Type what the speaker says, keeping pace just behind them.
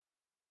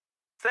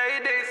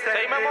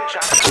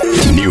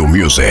New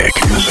Music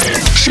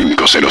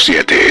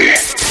 507.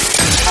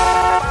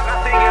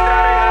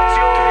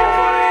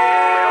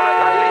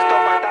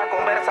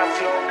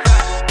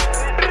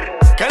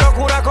 Qué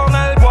locura con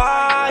el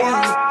boy.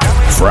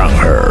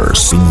 Franger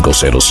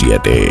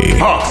 507.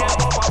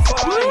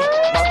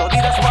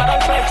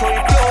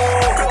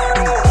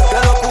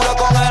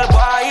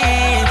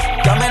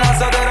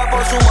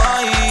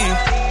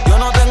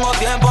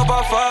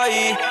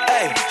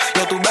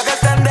 Yo tuve que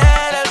extender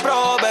el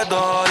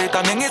proveedor y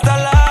también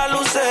instalar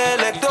luz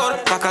selector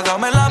pa'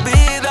 cagarme en la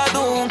vida de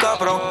un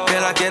cabrón que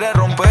la quiere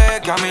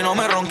romper, que a mí no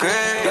me ronque.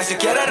 Y así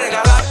quiere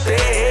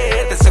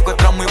regalarte, te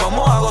secuestramos y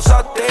vamos a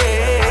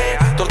gozarte.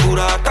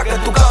 Tortura hasta que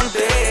tú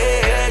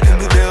cantes, un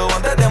video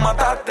antes de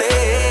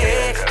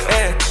matarte.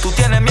 Tú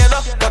tienes miedo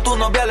que a tu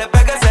novia le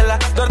pegues cela.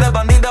 Tú eres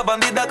bandida,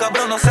 bandida,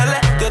 cabrón, no se le.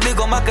 Yo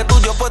digo más que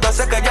tú, yo puedo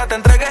hacer que ya te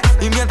entregue.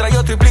 Y mientras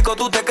yo triplico,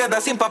 tú te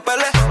quedas sin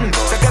papeles.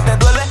 Sé que te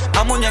duele,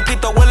 a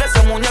muñequito huele.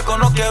 Ese muñeco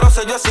no quiero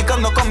ser yo, así que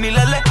ando con mi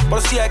lele.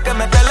 Por si hay que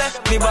meterle,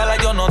 mi bala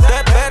yo no te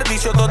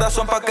desperdicio. Todas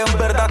son pa' que en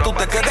verdad tú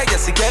te quedes. Y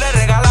si quieres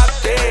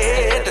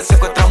regalarte, te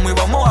secuestramos y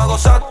vamos a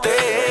gozarte.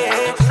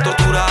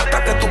 Tortura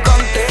hasta que tú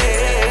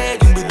cantes,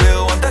 y un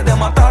video antes de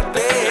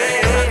matarte.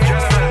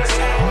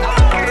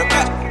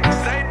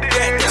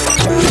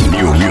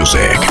 New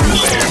Music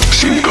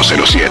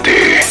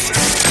 507.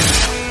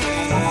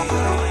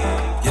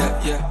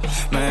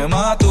 Me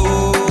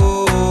mató.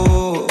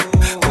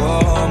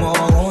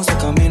 Cómo se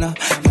camina.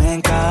 Me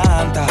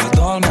encanta,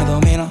 todo me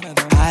domina.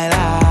 I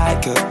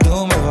like it,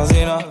 tú me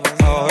fascinas.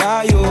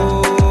 Ahora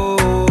yo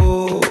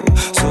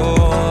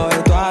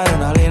soy tu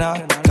adrenalina.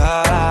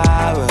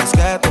 Cada vez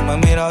que tú me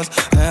miras,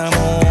 el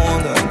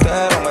mundo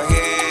entero me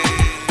gira.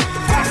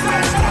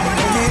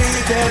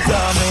 Llegué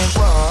a mi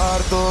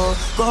cuarto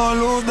con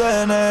luz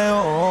de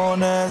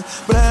neones.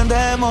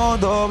 Prendemos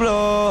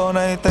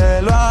doblones y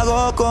te lo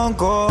hago con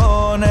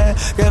cones.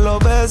 Que los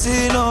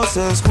vecinos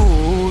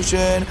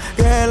escuchen,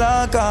 que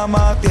la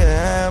cama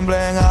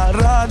tiemblen. Al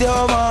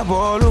radio más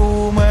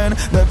volumen,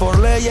 de por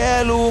ley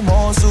el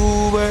humo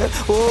sube.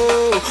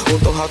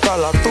 Juntos hasta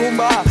la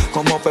tumba,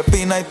 como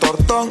Pepina y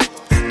Tortón.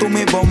 Tú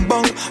mi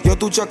bombón, yo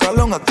tu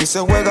chacalón. Aquí se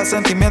juega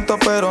sentimiento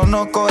pero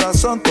no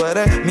corazón. Tú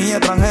eres mi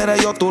extranjera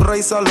y yo tu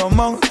rey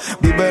Salomón.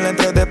 Vive el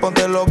entre de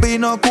ponte los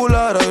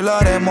binoculares. Hoy lo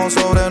haremos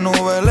sobre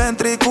nubes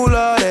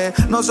lentriculares.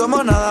 No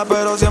somos nada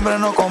pero siempre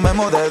nos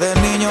comemos. Desde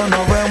niños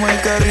nos vemos y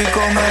qué rico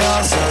me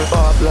hace el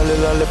pop.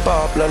 Lale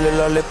pop,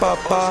 lale pop,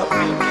 pop.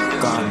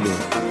 Cambio.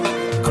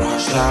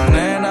 La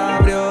nena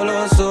abrió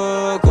los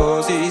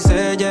ojos y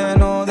se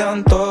llenó de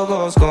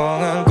antojos.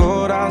 Con el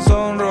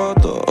corazón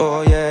roto,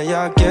 hoy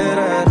ella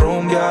quiere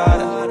rumbear.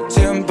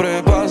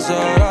 Siempre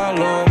pasará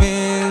lo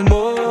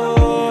mismo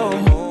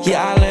y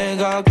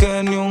alega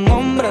que ni un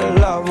hombre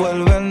la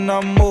vuelve a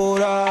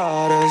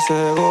enamorar. Es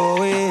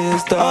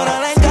egoísta. Ahora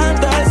le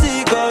encanta el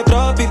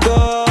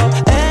psicotrópico,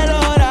 el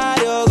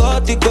horario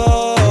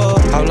gótico.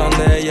 Hablan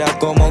de ella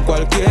como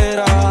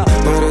cualquiera,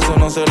 pero eso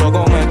no se lo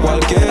come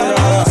cualquiera.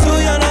 Lo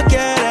suyo no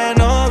quiere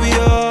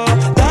novio,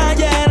 está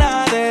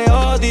llena de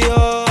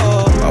odio.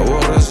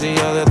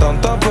 Aborrecida de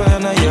tanta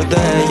pena y es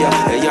de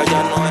ella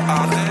ya no es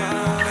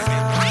ajena.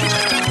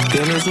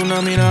 Tienes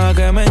una mirada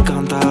que me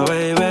encanta,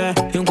 baby,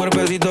 y un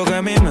cuerpecito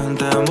que mi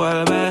mente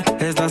envuelve.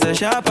 Estás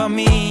hecha pa'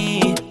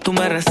 mí, tú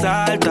me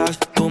resaltas,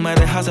 tú me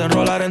dejas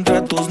enrolar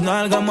entre tus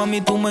nalgas.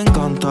 Mami, tú me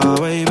encanta,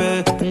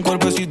 baby, un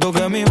cuerpecito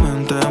que mi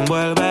mente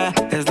envuelve.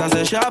 Estás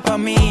hecha pa'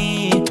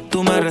 mí,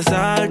 tú me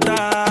resaltas.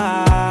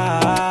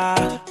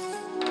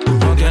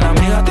 No tiene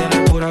amiga,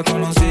 tiene pura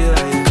conocida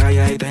y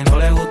calladita y no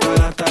le gusta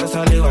gastar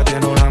saliva.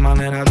 Tiene una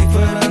manera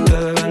diferente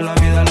de ver la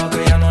vida, lo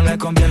que ya no le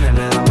conviene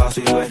le da paso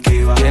y lo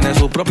esquiva. Tiene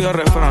su propio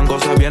refrán,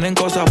 cosas vienen,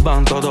 cosas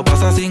van, todo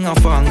pasa sin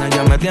afán.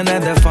 Ella me tiene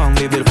de fan,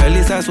 vivir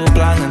feliz es su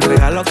plan.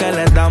 Entregar lo que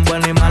le dan,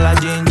 buena y mala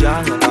yin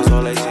yang, anda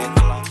sola y sin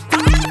plan.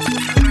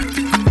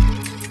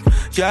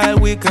 Ya el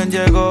weekend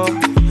llegó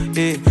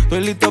y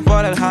estoy listo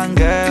para el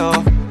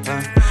jangueo.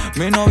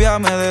 Mi novia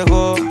me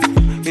dejó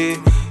y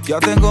ya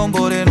tengo un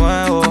booty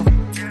nuevo.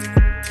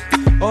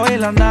 Hoy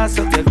la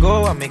NASA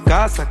llegó a mi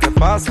casa. ¿Qué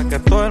pasa? Que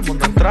todo el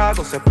mundo en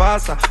trago se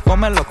pasa.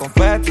 Comen los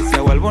confetis, se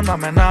vuelve una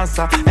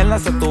amenaza.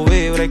 Enlace tu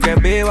vibra y que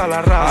viva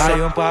la raza. Hay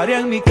un party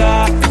en mi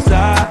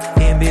casa,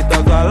 invito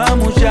a toda la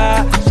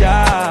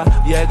muchacha.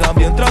 Llegan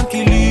bien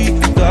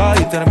tranquilitas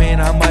y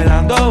terminan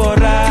bailando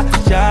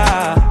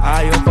borracha.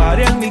 Hay un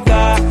party en mi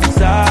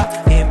casa,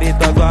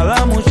 invito a toda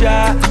la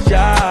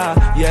muchacha.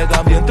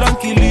 Llegan bien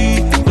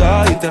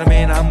tranquilitas y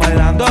terminan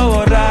bailando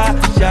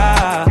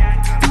borracha.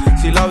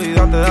 Si la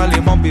vida te da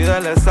limón,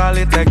 pídele sal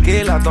y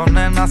tequila. Dos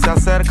nenas se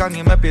acercan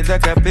y me pide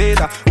que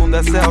pida un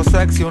deseo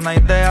sexy, una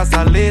idea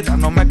salida.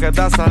 No me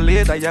queda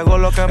salida, llegó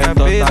lo que me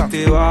pida. Está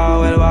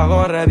activado, el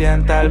bajo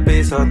revienta el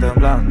piso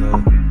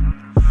temblando.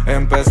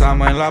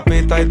 Empezamos en la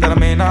pista y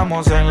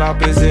terminamos en la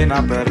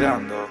piscina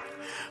perreando.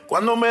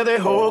 Cuando me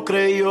dejó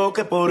creyó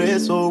que por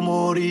eso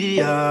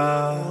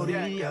moría.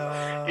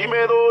 y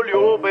me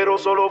dolió, pero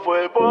solo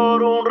fue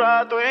por un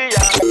rato y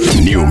ya.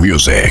 New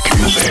Music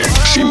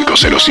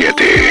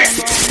 507.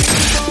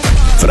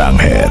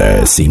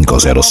 Franger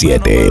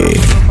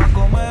 507.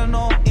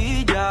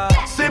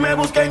 Si me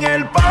busca en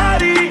el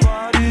party,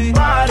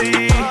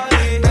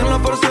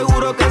 tenlo por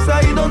seguro que es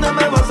ahí donde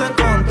me vas a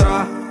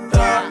encontrar.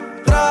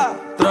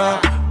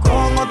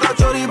 Con otra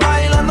chori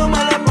bailando me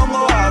la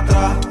pongo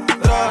atrás.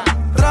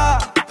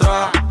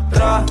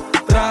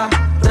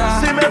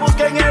 Si me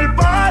busca en el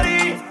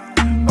party,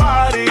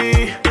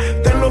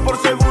 tenlo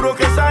por seguro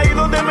que es ahí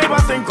donde me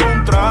vas a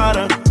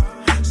encontrar.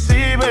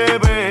 Sí,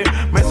 bebé,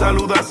 me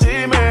saludas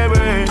y me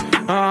ve.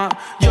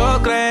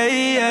 Yo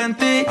creí en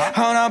ti,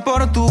 ahora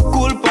por tu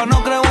culpa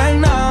no creo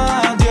en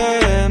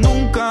nadie.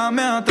 Nunca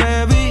me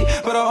atreví,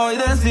 pero hoy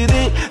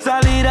decidí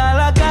salir a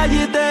la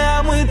calle y te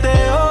amo y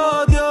te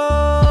odio.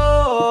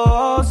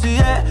 Si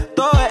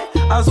esto es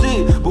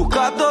así,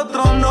 búscate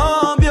otro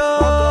novio,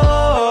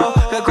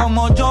 que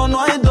como yo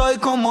no hay dos,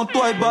 como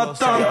tú hay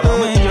bastante.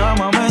 Me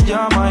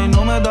llama y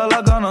no me da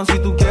la gana. Si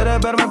tú quieres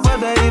verme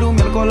puedes ir un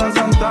miércoles a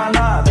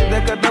Santana.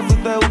 Desde que te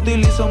fuiste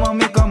utilizo más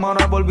mi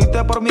cámara.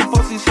 Volviste por mi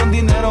posición,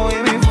 dinero y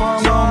mi fama.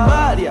 Son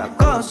varias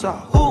cosas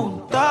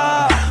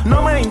juntas.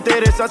 No me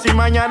interesa si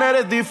mañana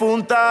eres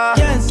difunta.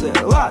 ¿Quién se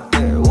va? Te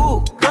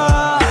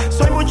busca.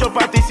 Soy mucho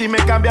para ti si me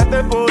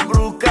cambiaste por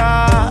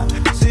Bruca.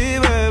 Sí,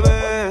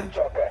 bebé.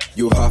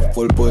 You have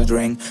full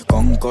drink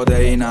con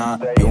codeína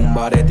y un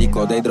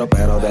baretico de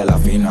hidropero de la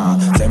fina.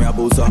 Se me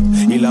abusa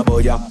y la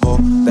voy a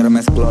joder.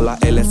 Mezclo la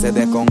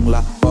LCD con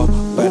la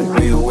popper.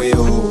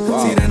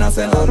 Sirenas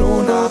en la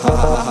luna, ja,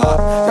 ja,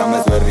 ja. Ya me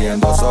estoy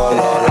riendo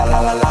solo,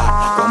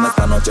 la. Como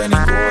esta noche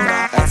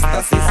ninguna.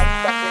 Éxtasis,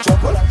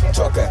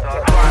 choque.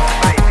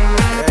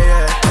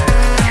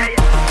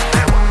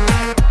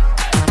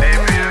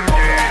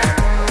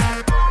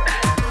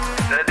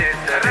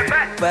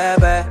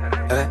 Bebé,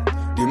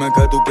 dime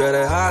qué tú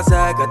quieres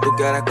hacer, qué tú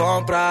quieres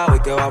comprar, hoy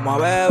que vamos a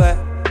beber.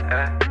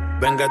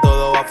 Ven que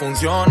todo va a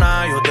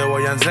funcionar, yo te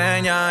voy a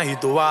enseñar y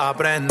tú vas a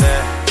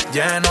aprender.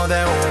 Lleno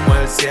de humo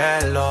el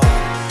cielo,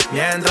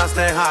 mientras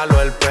te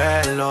jalo el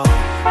pelo.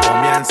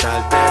 Comienza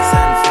el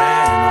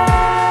desenfreno,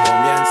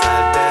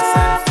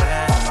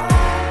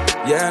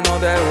 lleno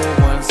de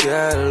humo el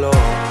cielo,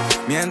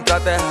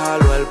 mientras te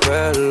jalo el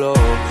pelo.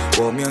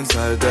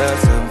 Comienza el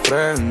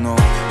desenfreno,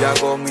 ya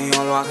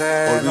conmigo lo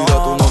ajeno.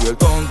 Olvida tu novio el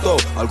tonto,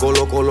 algo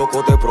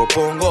loco te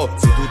propongo.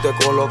 Si tú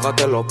te colocas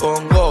te lo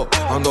pongo.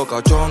 Ando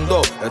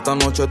cachondo, esta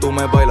noche tú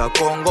me bailas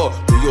congo.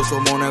 Tú y yo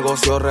somos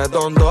negocio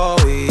redondo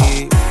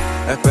y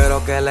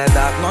espero que la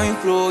edad no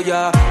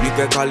influya, ni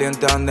que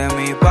caliente ande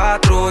mi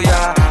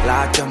patrulla.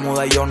 La H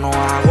muda y yo no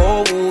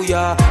hago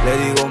bulla. Le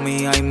digo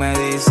mía y me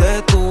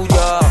dice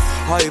tuya.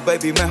 Ay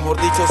baby, mejor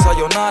dicho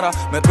sayonara.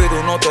 Me pido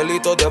un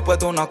hotelito después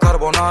de una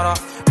carbonara.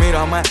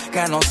 Mírame,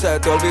 que no se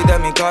te olvide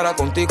mi cara.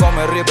 Contigo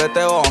me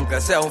ribeteo,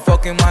 aunque sea un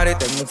fucking mari.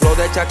 Tengo un flow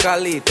de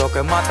chacalito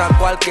que mata a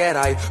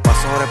cualquiera. Y pa'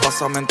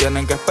 sobrepasarme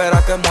tienen que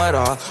esperar que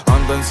muera.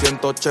 Ando en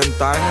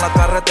 180 en la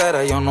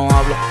carretera y yo no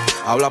hablo.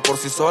 Habla por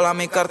sí sola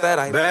mi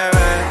cartera. Y bebé,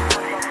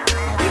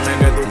 dime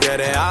qué tú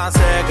quieres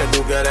hacer, qué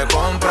tú quieres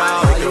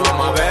comprar, hoy que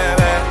vamos a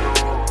beber.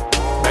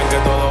 Ven que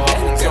todo va a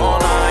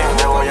funcionar, yo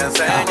te voy a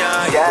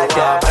enseñar y tú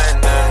vas a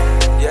aprender.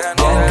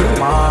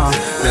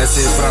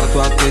 Descifrar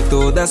tu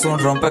actitud es un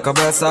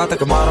rompecabezas. Te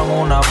quemaron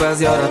una vez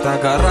y ahora te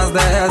agarras de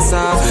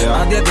esa.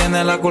 Nadie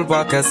tiene la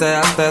culpa que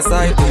seas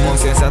tesa y tu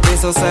conciencia te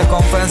hizo se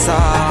compensa.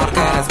 Porque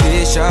eres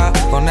bicha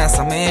con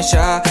esa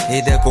misha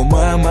y de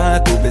comerme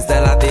tuviste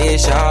la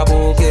dicha.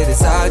 Quieres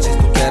salchis,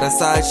 tú quieres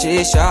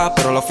salchicha,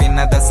 pero los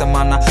fines de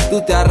semana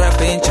tú te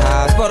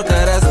arrepinchas. Porque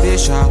eres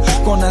bicha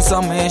con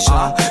esa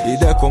misha y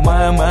de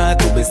comerme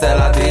tuviste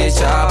la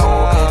dicha.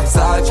 Quieres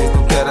salchis,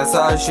 tú quieres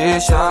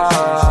salchicha.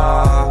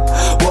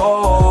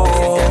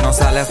 Dicen que no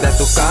sales de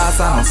tu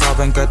casa, no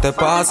saben qué te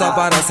pasa.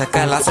 Parece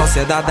que la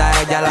sociedad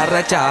a ella la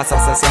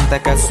rechaza. Se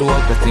siente que su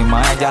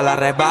autoestima ella la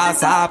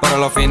rebasa. Pero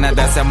los fines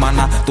de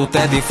semana tú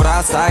te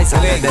disfrazas y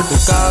sales de tu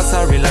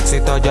casa, relax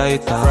y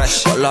toallita.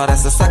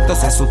 Colores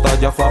exactos es su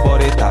toalla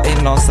favorita.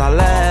 Y no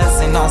sales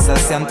si no se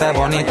siente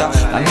bonita.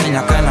 Las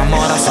niñas que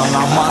enamoran son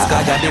las más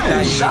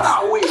calladitas.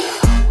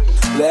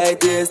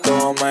 Ladies,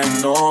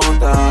 tomen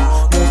nota.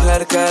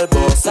 Mujer que el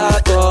bossa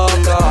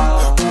toca,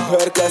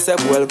 mujer que se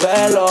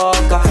vuelve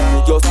loca.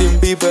 Y Justin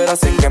Bieber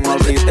así que me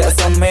olvides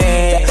a mí.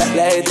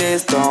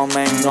 Ladies,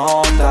 tomen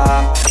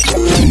nota.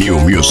 New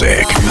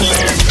Music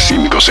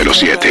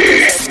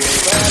 507.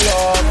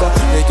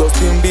 Y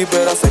Justin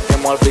Bieber hace que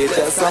me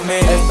olvides a mí.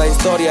 Esta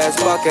historia es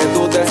pa' que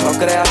dudes, no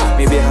creas.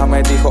 Mi vieja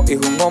me dijo,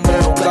 hijo, un hombre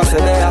nunca se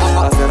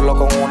deja. Hacerlo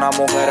con una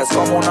mujer es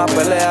como una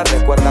pelea.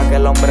 Recuerda que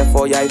el hombre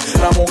folla y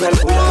la mujer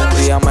cuida. Un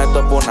día me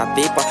topó una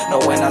tipa, no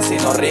buena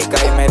sino rica.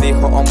 Y me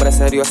dijo, hombre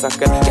serio es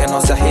aquel que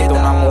no se agita.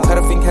 Una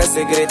mujer finge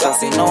si grita,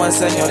 si no es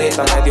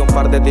señorita. Me dio un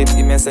par de tips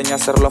y me enseñó a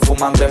hacerlo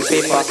fumando en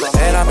pipa.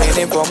 Era mi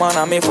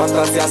ninfomana, mi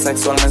fantasía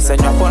sexual. Me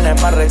enseñó a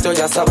ponerme arrecho,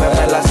 ya sabes,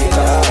 me la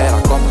quita. Era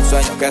como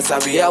sueño que se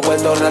había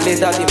vuelto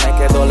realidad y me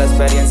quedó la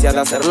experiencia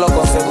de hacerlo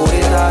con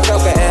seguridad.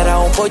 Creo que era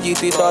un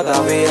pollito y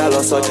todavía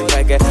lo soy.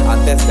 Creo que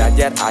antes de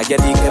ayer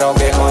y creo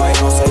que hoy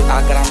no soy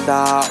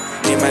agrandado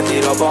ni me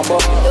tiro bombo.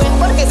 No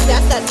es porque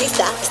seas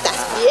artista, estás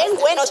bien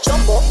bueno,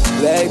 chombo.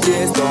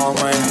 Ladies,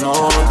 tomen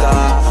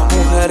nota,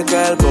 mujer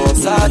que el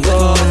bossa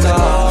toca,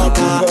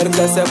 mujer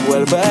que se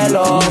vuelve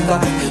loca.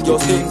 Yo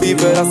soy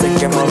Bieber, así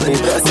que me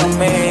olvides a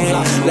mí.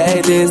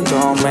 Ladies,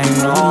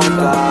 tomen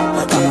nota,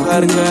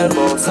 mujer que el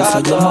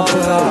bossa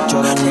toca.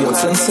 Yo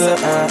sensei.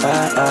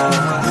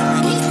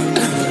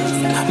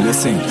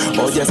 Listen,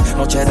 hoy es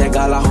noche de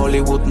gala,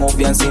 Hollywood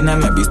movie en cine.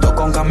 Me he visto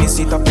con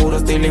camisita, puro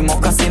estilo y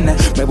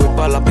mocasines. Me voy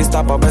pa' la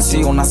pista pa' ver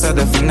si una se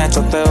define.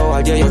 Choteo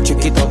al yo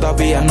chiquito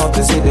todavía no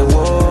decide.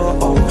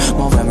 Wow,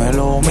 móveme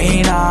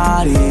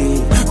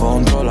luminari,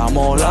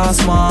 controlamos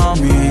las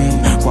mami.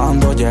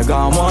 Cuando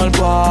llegamos al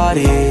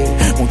party,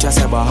 muchas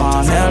se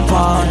bajan el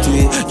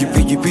panty.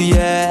 Yippee,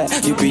 yeah,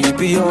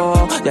 yippee,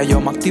 yo. Ya yo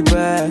me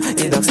activé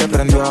y Doc se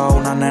prendió.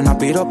 Una nena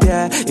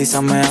piropié y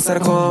se me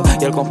acercó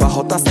y el compa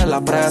J se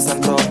la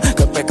presentó.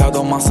 Qué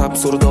pecado más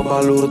absurdo,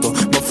 balurdo.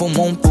 Me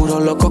fumo un puro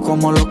loco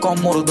como loco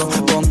murdo.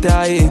 Ponte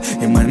ahí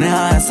y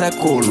menea ese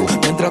culo,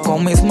 mientras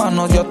con mis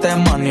manos yo te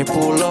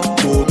manipulo.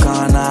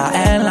 Bucana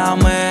en la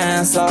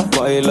mesa,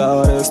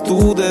 bailar es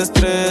tu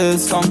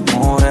destreza.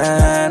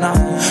 Morena,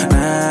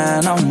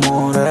 nena,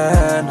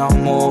 morena,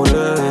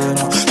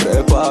 morena.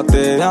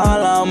 Trépate a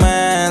la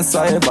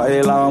mesa y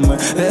bailame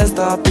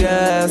esta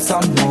pieza.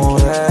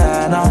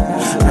 Morena,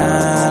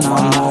 nena,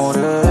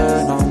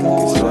 morena,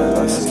 morena.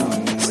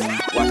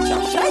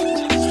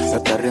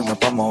 Este ritmo es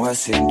pa' mover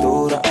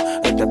cintura,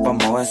 este es pa'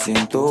 mover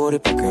cintura y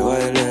pa' que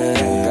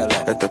baile.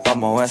 Este es pa'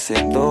 mover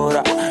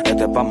cintura,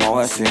 este es pa'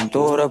 mover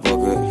cintura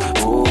porque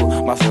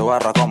me hace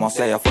barra como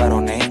si ella fuera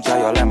un hincha.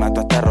 Yo le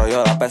meto este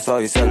rollo de peso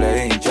y se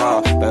le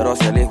hincha, pero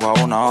si elijo a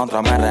una u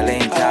otra me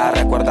relincha.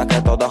 Recuerda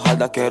que todo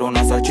jalda quiere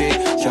una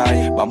salchicha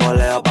y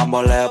bamboleo,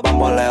 bamboleo,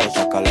 bamboleo.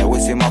 Sácale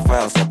whisky más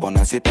feo, se pone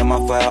el sistema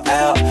feo.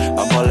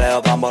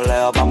 Bamboleo,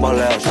 bamboleo,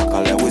 bamboleo.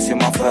 Sácale whisky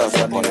más feo,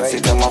 se pone el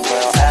sistema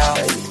feo.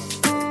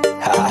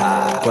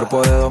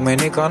 Cuerpo de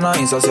dominicana,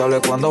 insaciable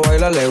cuando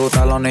baila. Le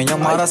gusta a los niños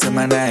mara, se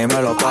menea y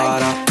me lo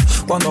para.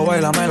 Cuando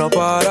baila me lo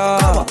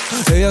para.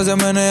 Ella se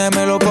menea y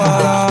me lo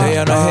para.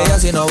 Ella no es ella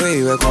si no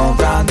vive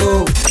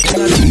comprando.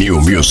 New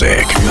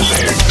Music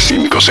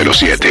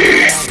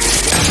 507.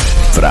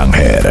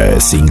 Franger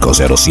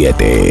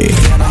 507.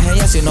 Ella no es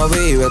ella si no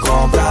vive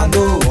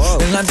comprando.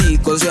 En la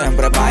disco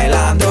siempre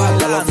bailando.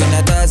 Hasta los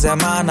fines de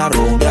semana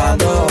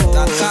rumbeando.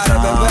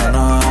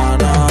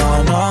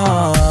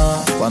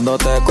 Cuando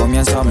te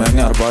comienza a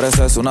menear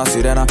pareces una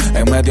sirena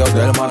en medio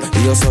del mar.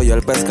 Y yo soy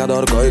el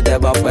pescador que hoy te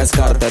va a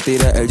pescar. Te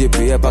tiré el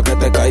GPS pa' que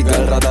te caiga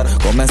el radar.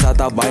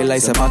 Comenzaste a bailar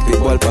y se me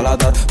activó el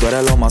paladar. Tú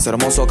eres lo más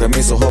hermoso que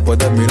mis ojos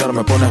pueden mirar.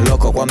 Me pones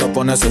loco cuando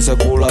pones ese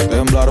culo a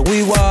temblar.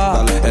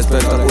 Wiwa,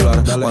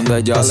 espectacular. Cuando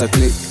ella hace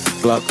click,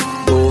 clack,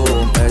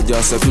 boom. Ella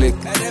hace click,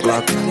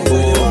 clack,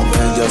 boom.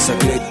 Ella hace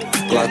click,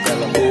 clack,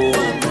 boom.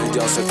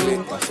 Ella hace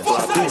click, clack.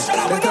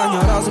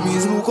 Extrañarás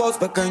mis lujos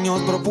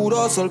pequeños pero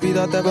puros.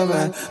 Olvídate,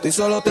 bebé, tú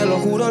solo te lo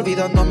juro,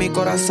 olvidando mi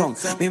corazón.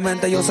 Mi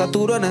mente yo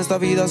saturo, en esta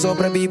vida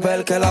sobrevive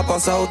el que la ha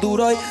pasado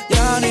duro. Y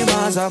ya ni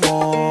más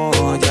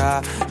amor,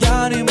 ya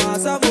ni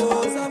más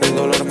amor. El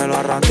dolor me lo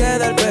arranqué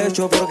del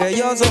pecho porque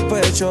yo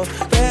sospecho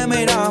que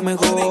me irá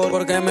mejor.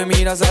 Porque me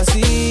miras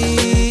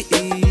así,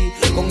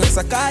 con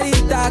esa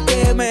carita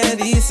que me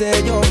dice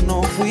yo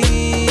no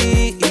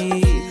fui.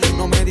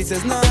 No me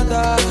dices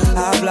nada,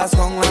 hablas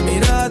con la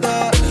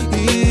mirada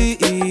y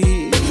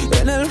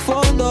en el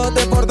fondo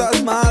te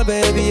portas mal,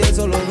 baby,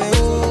 eso lo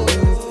veo.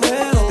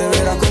 Te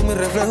verás con mi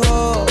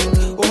reflejo.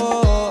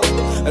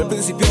 El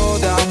principio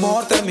de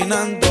amor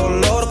termina en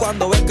dolor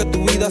cuando ves que tu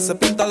vida se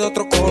pinta de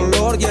otro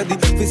color. Y es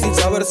difícil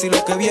saber si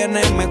lo que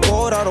viene es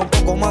mejor. Ahora un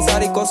poco más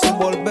árico sin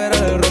volver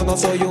al error. No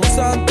soy un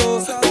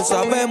santo, tú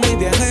sabes muy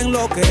bien en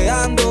lo que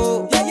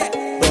ando.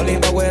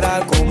 Lindo güera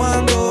al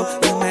comando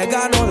y me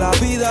gano la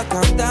vida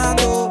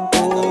cantando.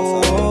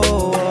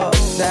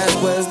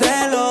 Después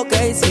de lo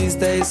que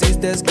hiciste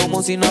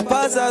como si no ha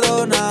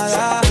pasado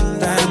nada.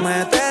 Te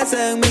metes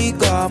en mi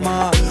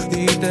cama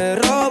y te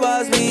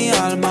robas mi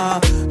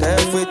alma. Te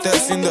fuiste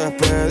sin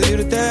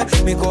despedirte,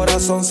 mi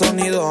corazón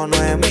sonido no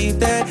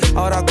emite.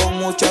 Ahora con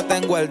mucho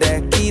tengo el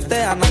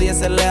desquite, a nadie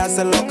se le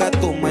hace lo que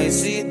tú me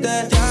hiciste.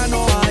 Ya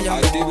no hay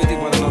amor,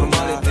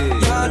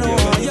 ya no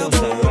hay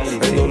amor.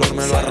 El dolor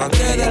me lo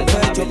arranqué del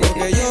pecho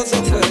porque yo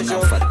sospecho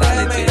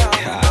que me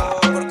amo,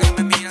 porque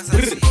me miras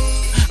así.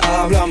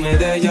 Háblame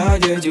de ella,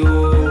 yo,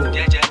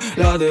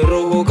 la de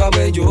rojo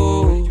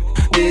cabello.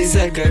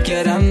 Dice que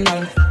quiere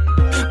andar,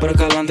 pero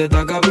que adelante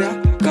está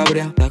cabrea.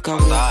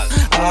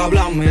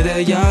 Háblame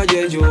de ella,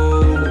 yo,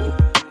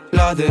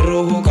 la de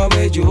rojo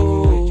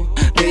cabello.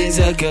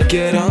 Dice que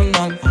quiere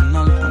andar,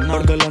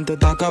 porque adelante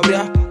está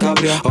cabrea.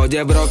 barrio.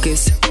 Oye,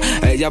 broquis,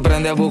 ella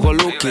prende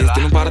bucolukis.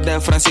 Tiene un par de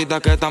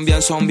frencitas que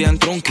también son bien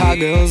trunky.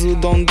 Hackeo su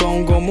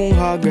tontón como un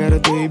hacker.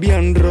 Estoy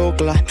bien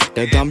rocla,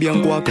 que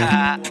también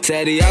cuaca.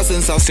 Sería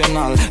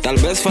sensacional, tal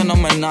vez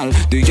fenomenal.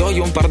 Tú y yo y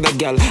un par de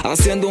gal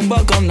haciendo un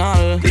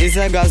bacanal.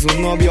 Dice que a sus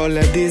novios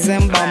le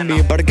dicen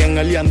Bambi, porque en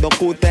el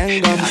Yandoku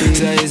tengan.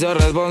 Se hizo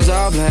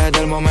responsable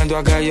del momento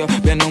aquello.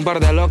 Viene un par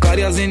de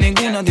locarias y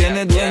ninguna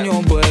tiene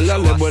dueño.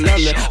 Vuelale,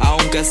 vuelale,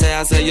 aunque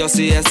sea sello,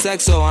 si es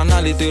sexo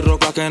anal y estoy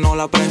roca que no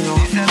la preño.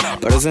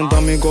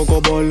 Presenta mi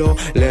cocobolo,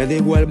 le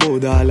digo el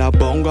Buda. La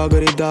ponga a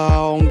gritar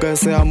aunque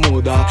sea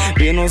muda.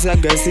 Y no sé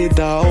qué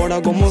cita,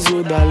 ahora como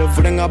suda. El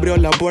fren abrió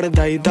la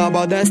puerta y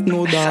estaba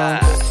desnuda.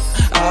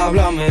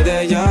 Háblame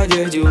de ella,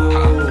 Yeyu,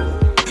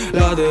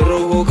 la de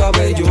rojo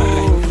cabello.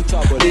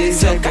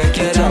 Dice que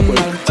quiere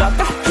andar,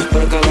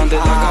 porque adelante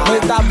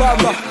está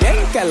acabado.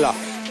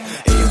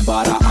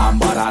 Imbara,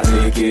 ámbara,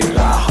 Ricky,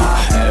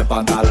 raja. El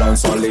pantalón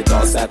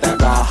solito se te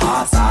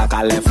baja.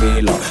 Sácale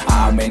filo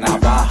a mi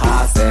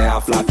navaja. Sea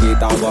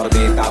flaquita o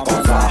gordita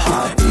con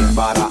faja.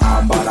 Imbara,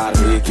 ámbara,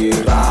 Ricky,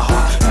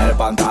 raja. El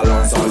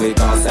pantalón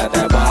solito se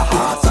te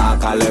baja.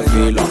 Sácale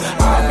filo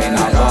a mi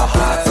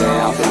navaja.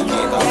 Sea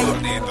flaquita o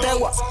gordita.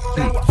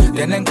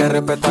 Tienen que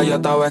respetar, ya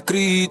estaba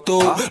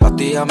escrito. Las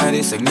tías me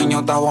dicen, niño,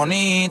 está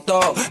bonito.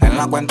 En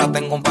la cuenta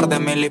tengo un par de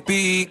mil y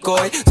pico.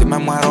 Y si me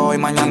muero hoy,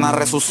 mañana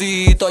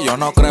resucito. Yo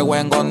no creo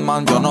en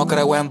Godman, yo no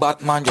creo en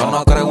Batman. Yo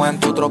no creo en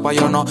tu tropa,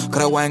 yo no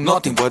creo en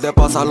nothing. Puede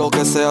pasar lo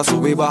que sea,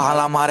 subir, baja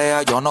la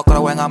marea. Yo no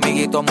creo en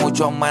amiguitos,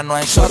 mucho menos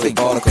en shopping.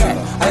 Porque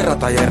hay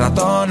ratas y hay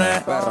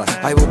ratones.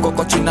 Hay busco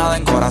cochinada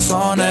en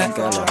corazones.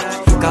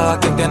 Cada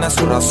quien tiene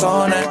sus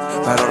razones,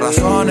 pero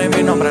razones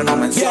mi nombre no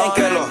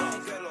menciona.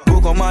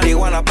 Busco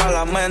marihuana para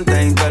la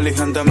mente.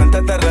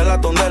 Inteligentemente te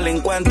relato un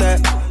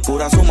delincuente.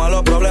 Pura suma,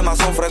 los problemas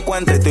son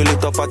frecuentes. Estoy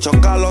listo pa'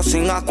 chocarlos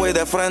sin asco y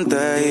de frente.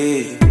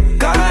 Y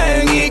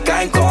caen y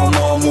caen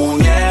como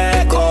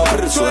muñecos.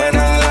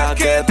 Suena la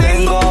que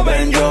tengo,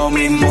 ven yo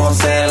mismo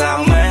se la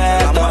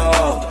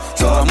meto.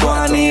 Somos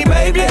Annie,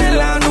 baby, en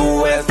la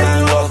nube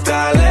están los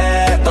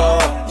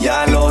caletos.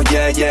 Ya los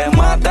yeyes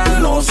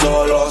matan, no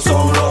solo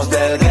son los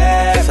del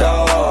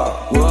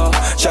gueto. Wow,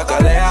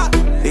 chacalea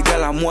y que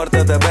la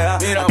muerte te vea.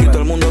 Aquí todo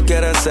el mundo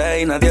quiere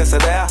ser y nadie se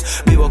deja.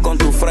 Vivo con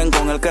tu friend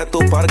con el que tú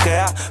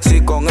parqueas.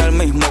 Si con el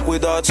mismo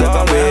cuidado se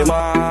cambia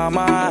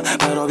mamá.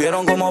 Pero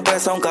vieron cómo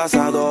pesa un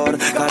cazador.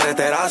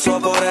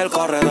 Carreterazo por el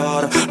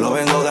corredor. Lo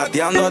vengo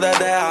gateando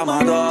desde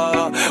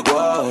Amador.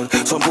 Wow,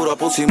 son puro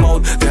pussy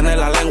mode. Tiene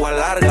la lengua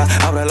larga.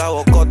 Abre la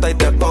bocota y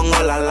te pongo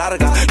la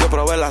larga. Yo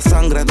probé la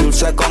sangre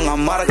dulce con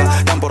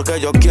amarga. Tan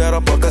porque yo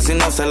quiero, porque si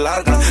no se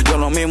larga. Yo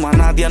no mismo a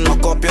nadie, no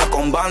copio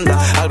con banda.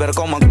 Al ver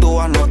cómo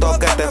actúas, noto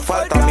que te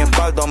falta. Mi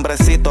espalda,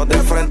 hombrecito, de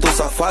frente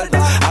usa falda.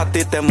 A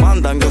ti te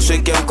mandan, yo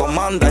soy quien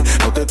comanda.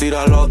 No te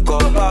tira loco,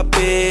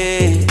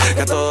 papi,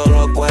 que todo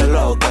loco es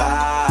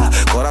loca.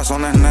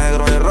 Corazones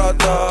negros y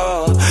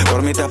rotos,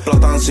 por mí te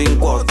explotan sin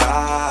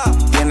cuota.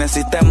 Tienes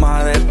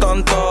sistema de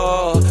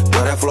tonto, tú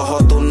eres flojo,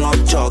 tú no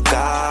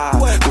chocas.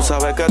 Tú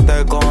sabes que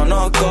te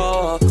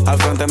conozco, al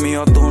frente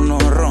mío tú no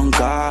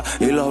roncas.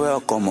 Y lo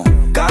veo como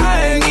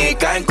caen y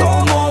caen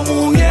como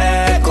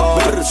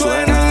muñecos.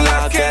 Suenan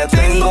las que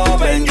tengo,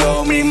 ven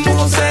yo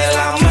mismo se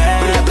la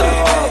meto.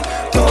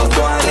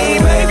 Todo Annie,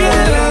 baby,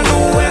 en la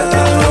nube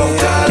están los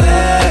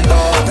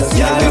caletos.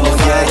 Ya los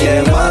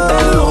yeyes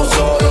matan, no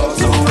solo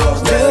son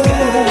los del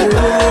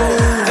gueto.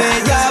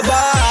 Ella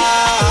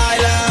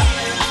baila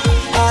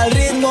al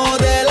ritmo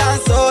de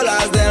las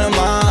olas del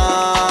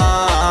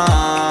mar.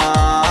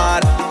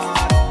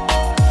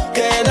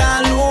 Que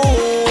la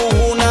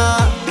luna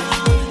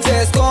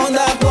se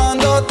esconda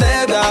cuando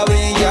te da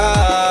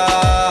brillar.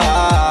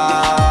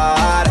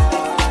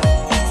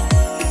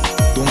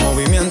 Tu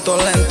movimiento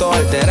lento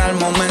altera el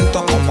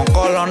momento. Como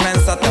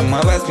colonesa te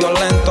mueves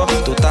violento.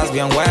 Tú estás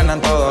bien buena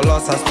en todos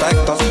los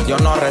aspectos. Yo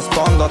no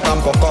respondo,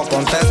 tampoco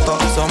contesto.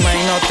 Eso me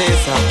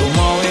hipnotiza tu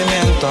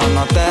movimiento.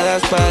 No te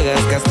despegues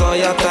que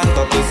estoy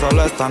atento. Tú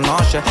solo esta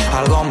noche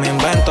algo me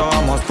invento.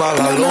 Vamos pa'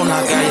 la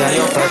luna que ya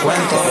yo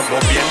frecuento.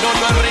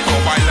 Moviéndonos al ritmo,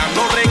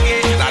 bailando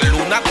reggae. La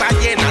luna está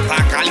llena, está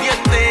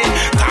caliente.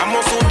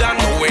 Estamos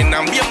sudando buen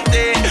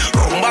ambiente.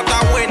 Rumba está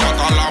buena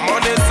hasta el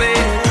amanecer.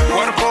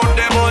 Cuerpo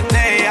de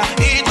botella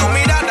y tu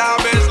mirada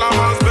ves la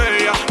más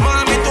bella.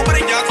 Mami, tú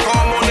brillas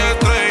como una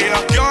estrella.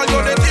 Ya yo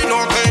de ti no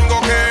tengo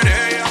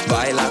querer.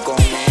 Baila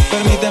conmigo.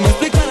 Permíteme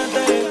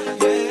explicarte.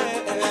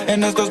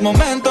 En estos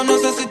momentos no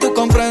sé si tú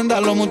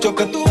comprendas lo mucho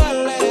que tú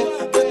vales.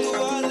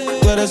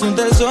 Tú eres un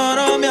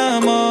tesoro, mi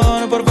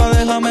amor. Porfa,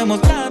 déjame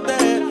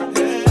mostrarte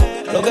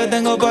lo que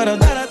tengo para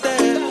darte.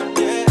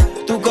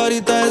 Tu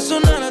carita es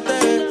un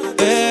arte.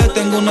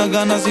 Tengo unas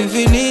ganas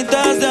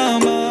infinitas de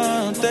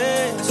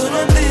amarte. Solo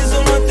a ti,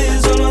 solo a ti,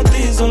 solo a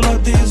ti, solo a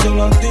ti,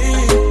 solo a ti,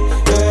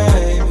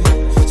 baby.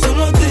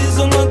 Solo a ti,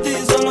 solo a ti,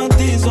 solo a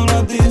ti, solo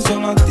a ti,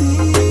 solo a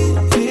ti.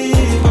 Sí,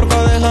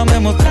 porfa, déjame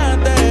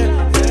mostrarte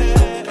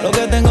lo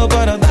que tengo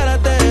para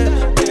darte.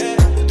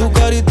 Tu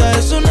carita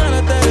es un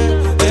arte.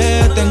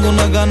 Tengo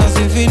unas ganas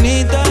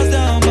infinitas de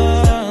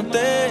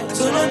amarte.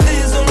 Solo a ti,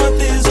 solo a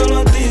ti, solo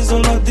a ti, solo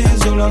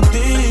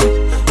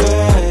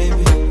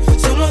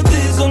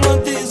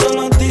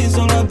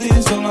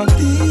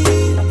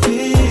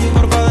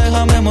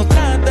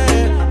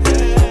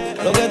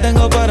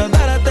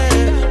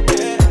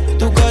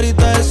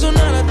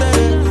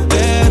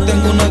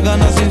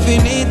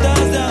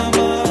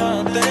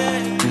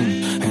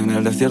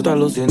despierto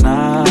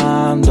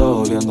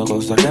alucinando, viendo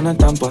cosas que no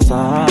están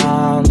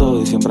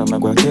pasando. Y siempre me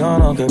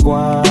cuestiono que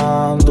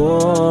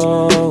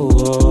cuándo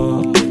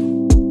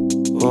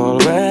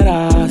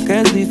volverás,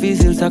 que es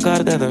difícil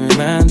sacarte de mi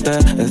mente.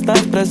 Estás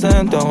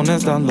presente aún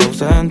estando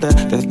ausente.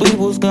 Te estoy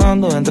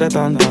buscando entre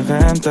tanta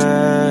gente,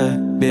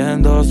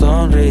 viendo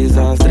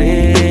sonrisas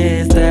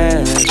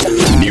tristes.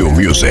 New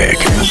Music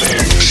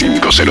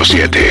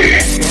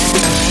 507.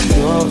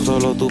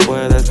 Solo tú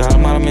puedes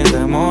calmar mis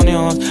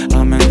demonios.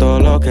 Lamento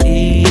lo que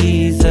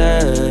hice,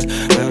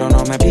 pero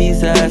no me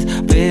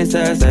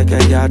pises, sé que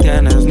ya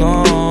tienes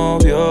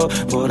novio.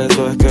 Por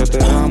eso es que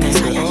te amo y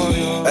te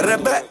odio.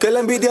 RP, que la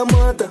envidia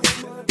mata,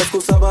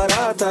 excusa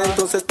barata.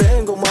 Entonces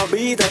tengo más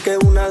vida que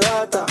una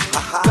gata.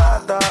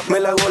 Me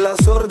la hago la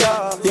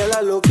sorda y a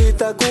la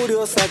loquita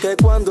curiosa, que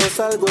cuando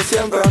salgo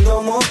siempre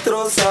ando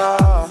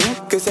monstruosa.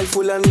 Que si el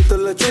fulanito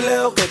lo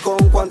chileo, que con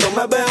cuando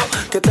me veo,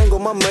 que tengo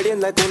más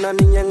merienda que una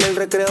niña en el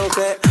recreo,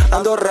 que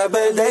ando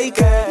rebelde y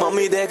que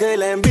mami deje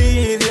la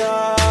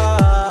envidia.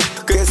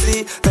 Que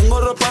si tengo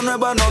ropa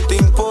nueva no te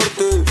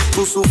importe,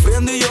 tú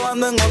sufriendo y yo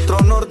ando en otro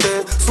norte.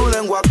 Su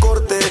lengua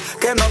corte,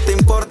 que no te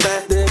importe,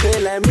 deje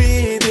la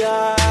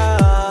envidia.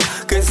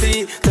 Que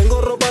si tengo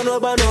ropa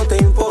nueva no te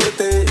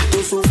importe,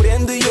 tú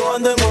sufriendo y yo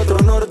ando en otro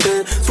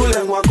norte. Su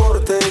lengua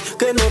corte,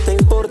 que no te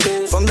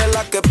importe. Son de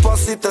las que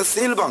pasan y te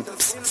silban,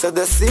 se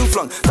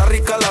desinflan. Está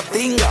rica la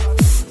tinga,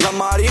 la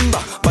marimba,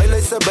 baila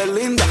y se ve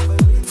linda.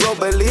 Flow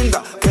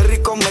Belinda, qué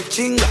rico me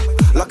chinga.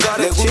 La cara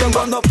le gusta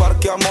cuando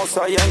parqueamos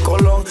allá en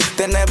Colón.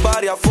 Tiene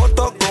varias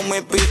fotos con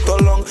mi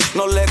pistolón.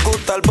 No le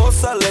gusta el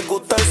bossa, le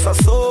gusta el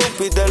sazón.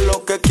 Pide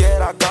lo que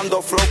quiera,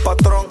 cando flow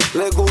patrón.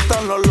 Le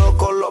gustan los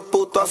locos, los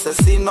putos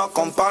asesinos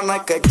con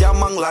panas que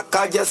llaman. La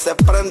calle se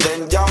prende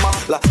en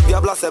llamas. La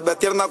diabla se ve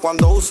tierna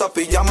cuando usa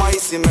pijama. Y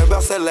si me ve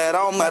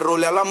acelerado me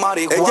rulea la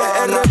marihuana.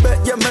 Ella es RB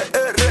y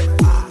MR.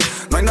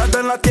 No hay nada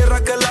en la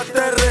tierra que la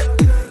aterre.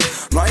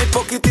 No hay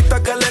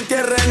poquitita que le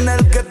entierren.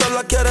 El que todos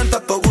la quieren,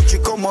 tanto Gucci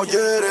como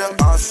Jeren.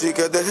 Así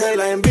que deje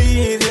la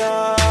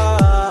envidia.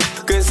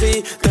 Que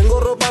si tengo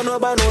ropa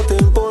nueva no te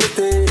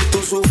importe,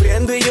 tú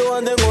sufriendo y yo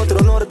ando en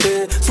otro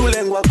norte. Su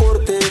lengua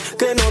corte,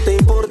 que no te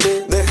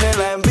importe, deje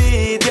la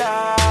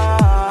envidia.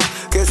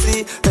 Que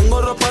si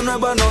tengo ropa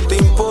nueva no te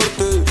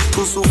importe,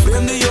 tú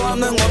sufriendo y yo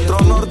ando en otro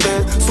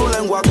norte. Su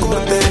lengua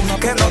corte,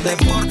 que no te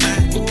importe.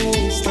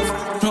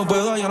 No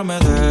puedo hallarme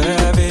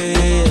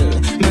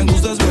débil, me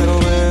gustas pero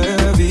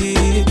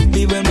baby,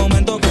 vive el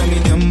momento que mi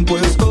tiempo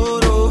es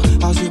oro.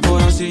 Así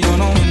por así yo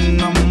no me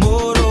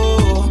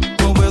enamoro.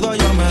 No puedo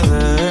hallarme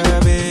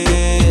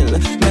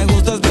débil, me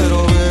gustas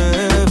pero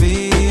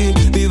baby,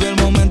 vive el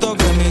momento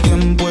que mi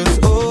tiempo es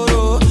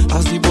oro.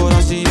 Así por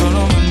así yo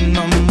no me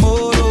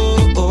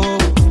enamoro.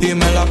 Y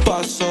me la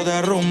paso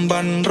de rumba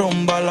en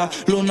rumba, la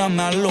luna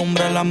me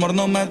alumbra, el amor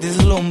no me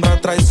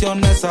vislumbra,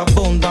 traiciones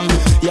abundan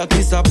y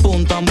aquí se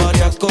apuntan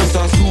varias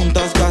cosas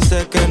juntas que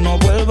hace que no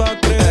vuelva a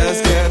creer.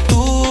 Es que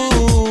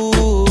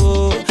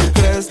tú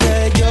crees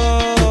que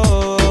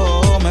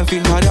yo me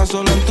fijaría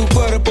solo en tu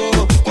cuerpo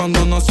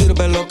cuando no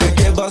sirve lo que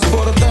llevas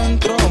por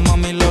dentro.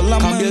 Mami, lo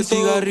lamento. Cambia el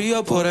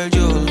cigarrillo por el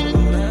yo.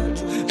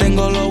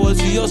 Tengo los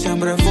bolsillos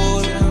siempre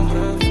full.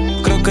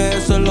 Creo que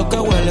eso es lo que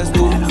hueles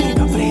tú.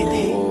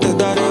 Te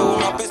daré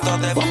una pista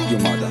de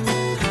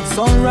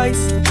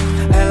Sunrise,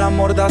 el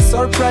amor da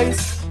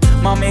surprise.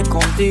 Mami,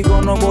 contigo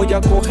no voy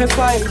a coger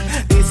fight.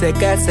 Dice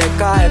que se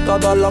cae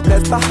todo lo que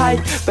está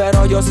high,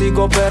 pero yo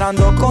sigo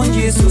operando con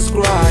Jesus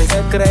Christ.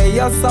 Me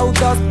creías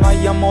audaz, no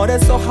hay amor,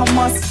 eso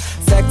jamás.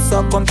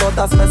 Sexo con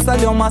todas me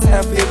salió más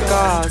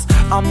eficaz.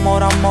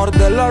 Amor, amor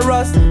de la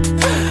Rust.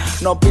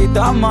 No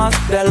pida más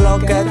de lo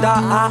que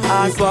da.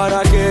 ¿Y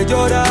para qué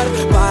llorar?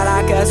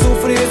 ¿Para qué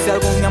sufrir? Si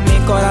algún día mi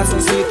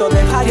corazoncito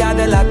dejaría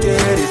de latir.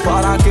 ¿Y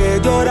para qué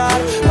llorar?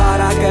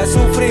 ¿Para qué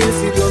sufrir?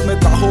 Si Dios me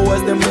trajo a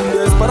este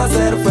mundo es para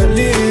ser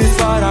feliz.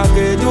 ¿Para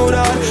qué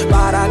llorar?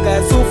 ¿Para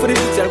qué sufrir?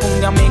 Si algún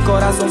día mi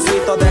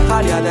corazoncito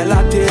dejaría de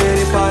latir.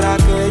 ¿Y para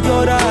qué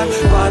llorar?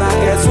 ¿Para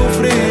qué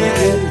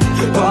sufrir?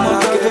 ¿Para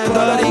qué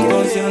quedar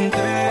inconsciente?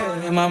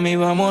 Mami,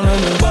 vámonos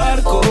en un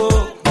barco,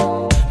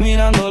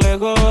 mirando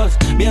lejos,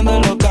 viendo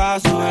el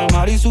ocaso, el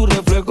mar y su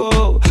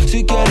reflejo.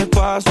 Si quieres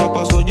paso a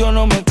paso, yo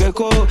no me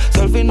quejo. Si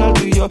al final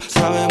tú y yo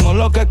sabemos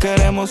lo que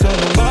queremos en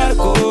un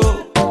barco,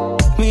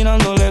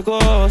 mirando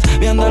lejos,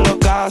 viendo el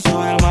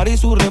ocaso, el mar y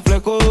su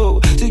reflejo.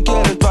 Si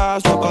quieres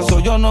paso a paso,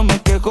 yo no me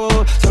quejo.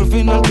 Si al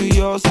final tú y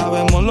yo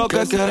sabemos lo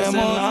que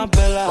queremos.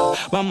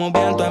 Vamos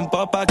viento en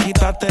popa,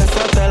 quítate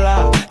esa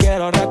tela.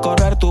 Quiero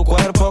recorrer tu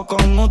cuerpo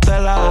con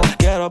Nutella.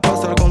 Quiero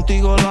pasar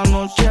contigo la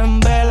noche en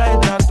vela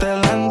y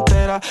dártela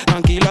entera.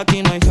 Tranquila,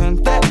 aquí no hay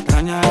gente,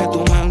 extraña de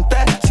tu mente.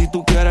 Si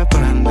tú quieres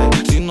prende,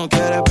 si no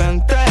quieres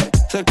vente.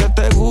 Sé que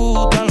te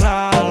gusta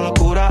la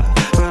locura,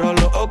 pero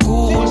lo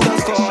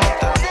ocultas con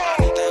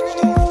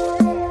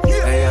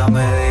ella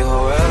me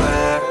dijo,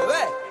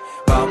 bebé,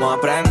 vamos a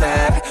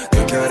aprender.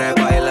 Yo quiero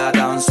bailar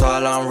tan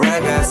solo en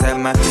reggae. Se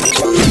me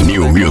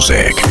New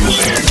Music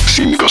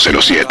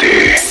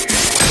 507.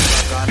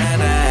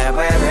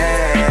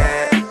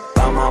 Bebé,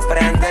 vamos a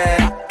aprender.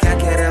 Que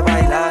quiere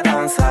bailar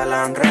tan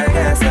solo en reggae.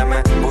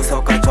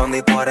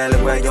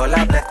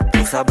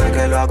 sabes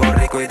que lo hago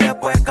rico y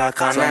después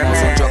caca, nene. Somos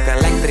un choque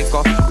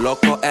eléctrico,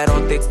 loco,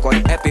 erótico y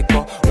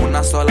épico.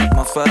 Una sola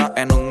atmósfera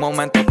en un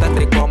momento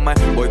tétrico. Me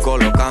voy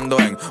colocando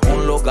en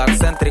un lugar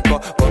céntrico.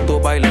 Con tu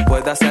baile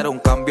puedes hacer un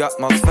cambio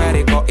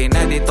atmosférico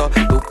inédito.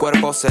 Tu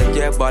cuerpo se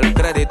lleva el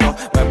crédito.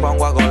 Me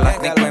pongo a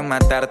galáctico y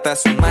meterte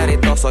su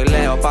mérito. Soy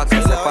Leo pa'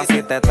 que sepas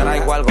si te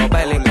traigo algo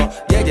bélico.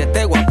 Y ella es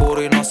de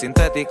guapuro y no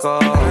sintético.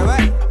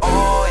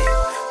 Hoy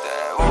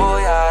te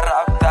voy a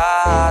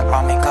raptar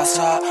pa' mi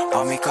casa,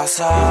 pa' mi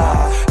casa.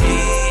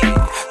 Y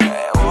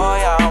te voy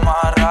a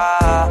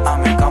amarrar a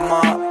mi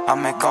cama, a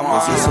mi cama.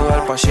 Así sube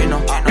el pachino.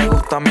 Me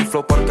gusta mi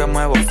flow porque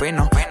muevo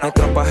fino. Mi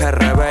tropa es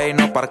RB y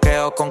no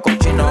parqueo con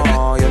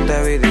cochino. Yo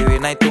te vi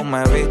divina y tú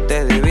me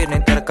viste divina.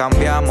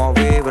 Intercambiamos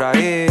vibra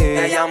y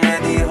ella me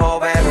dijo,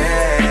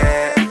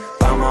 bebé,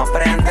 vamos a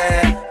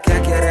aprender.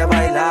 Que quiere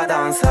bailar,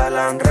 danza,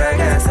 la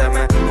reggae. Se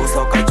me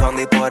puso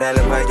cachondo y por el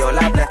cuello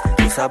la hablé.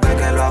 Tú sabes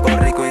que lo hago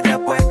rico y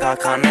después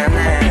caca,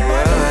 nene.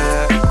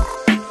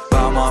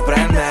 Vamos a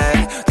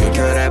aprender. Que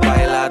quiere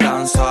bailar,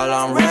 danza,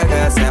 la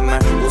reggae. Se me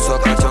puso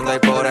cachondo y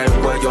por el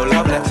cuello la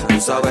hablé. Tú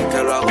sabes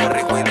que lo hago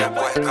rico y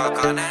después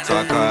caca, nene.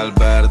 Saca el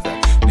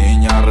verde,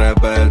 niña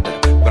rebelde,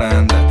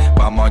 prende.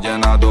 Vamos a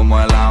llenar de humo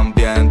el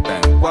ambiente.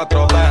 En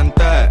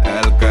 420,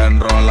 el que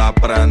enrola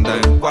prende.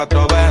 En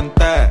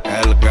 420,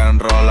 el que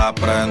enrola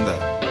prende.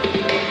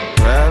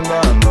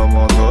 Prendan los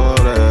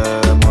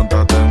motores,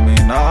 montate en mi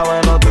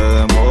nave, no te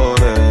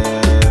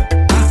demores.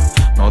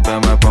 No te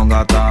me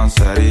pongas tan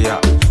seria.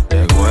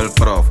 Llegó el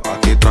prof,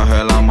 aquí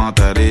traje la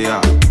materia.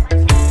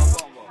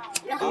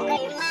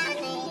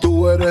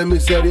 Tú eres mi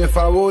serie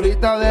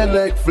favorita de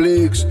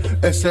Netflix.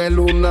 Ese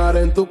lunar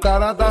en tu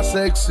cara está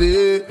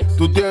sexy.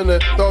 Tú tienes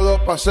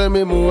todo para ser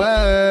mi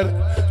mujer.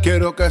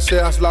 Quiero que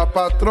seas la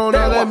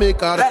patrona de mi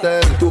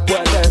cartel. Tú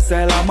puedes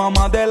ser la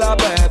mamá de la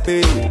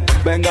baby.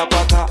 Venga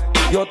pa' acá,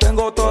 yo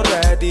tengo todo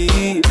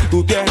ready.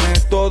 Tú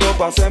tienes todo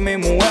para ser mi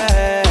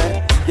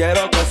mujer.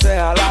 Quiero que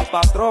sea la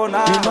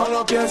patrona. Y no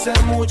lo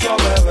pienses mucho,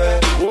 bebé.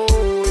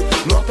 Uy,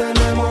 no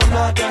tenemos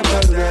nada que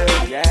perder.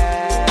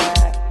 Yeah.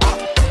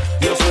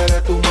 Yo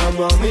seré tu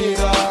mano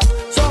amiga.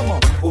 Somos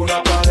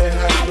una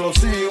pareja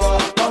explosiva.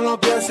 No lo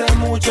pienses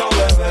mucho,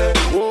 bebé.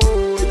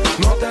 Uy,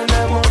 no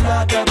tenemos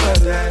nada que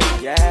perder.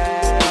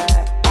 Yeah.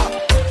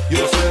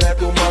 Yo seré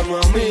tu mano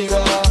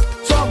amiga.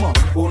 Somos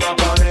una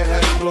pareja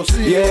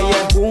explosiva. Y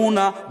ella es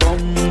una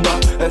bomba.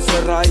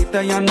 Ese raíz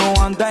ya no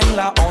anda en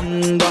la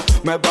onda.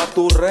 Me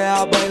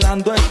baturrea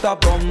bailando esta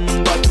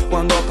bomba.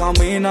 Cuando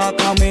camina,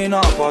 camina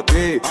pa'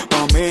 ti,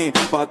 pa' mí,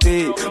 pa'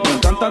 ti. Me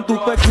encantan tus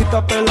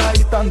pequitas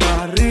peladitas,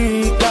 anda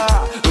rica.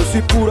 Yo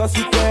soy pura,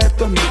 así que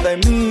esto es mi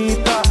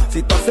temita. Si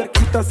estás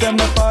cerquita se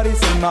me para y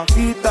se me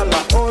agita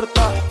la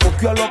horta.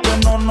 Porque a lo que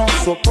no nos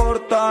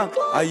soporta.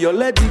 A yo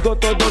le digo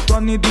todo,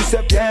 Tony dice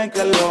bien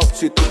que lo.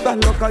 Si tú estás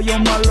loca, yo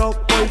más loco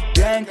y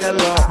bien que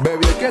lo.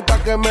 Baby, es que está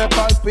que me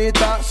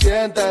palpita,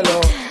 siéntelo.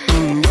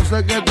 Yo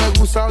sé que te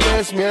gusta,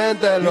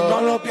 desmiéntelo. Y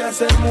no lo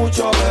pienses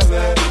mucho,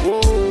 bebé.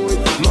 Uy,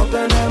 no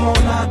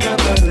tenemos nada que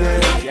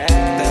perder.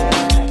 Yeah.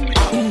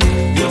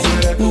 Yo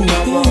seré tu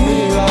mano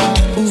amiga.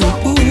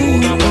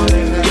 Una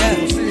pareja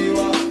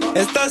exclusiva.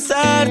 Estás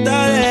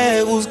harta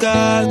de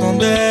buscar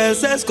donde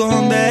se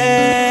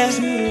esconde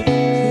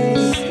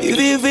y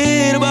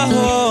vivir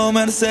bajo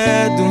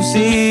merced de un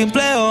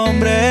simple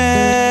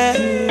hombre.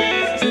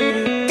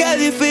 Qué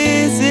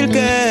difícil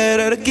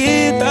querer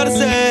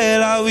quitarse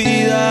la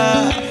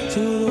vida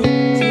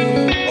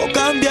o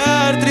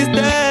cambiar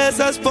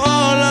tristezas por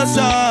las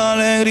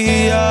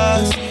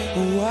alegrías.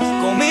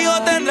 Conmigo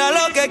tendrás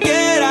lo que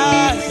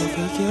quieras,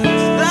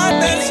 la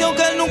atención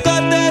que él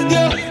nunca te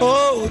dio.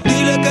 Oh,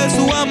 dile que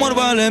su amor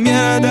vale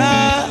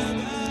mierda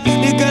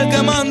y que el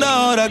que manda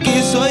ahora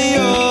aquí soy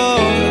yo.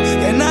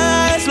 Que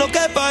nada es lo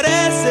que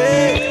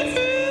parece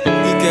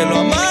y que lo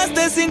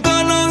amaste sin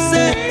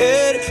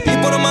conocer. Y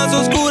por más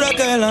oscura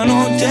que la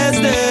noche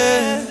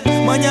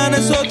esté, mañana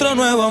es otro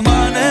nuevo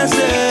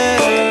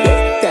amanecer.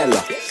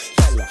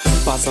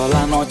 Paso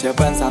la noche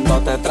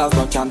pensándote,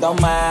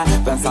 trasnochándome,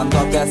 pensando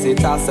que si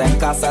estás en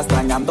casa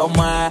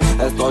extrañándome.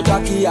 Estoy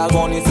aquí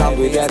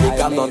agonizando y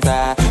dedicándote.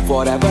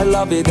 Forever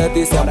love y de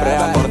ti siempre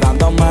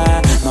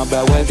acordándome. No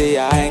veo el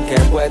día en que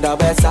pueda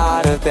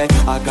besarte,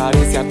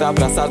 acariciarte,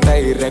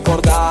 abrazarte y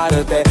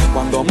recordarte.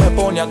 Cuando me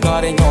ponía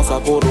cariñoso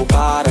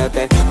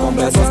acurrucarte, con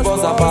besos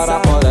cosas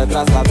para poder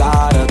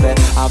trasladarte.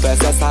 A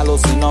veces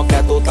alucino que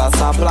tú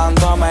estás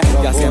hablándome,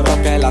 ya siento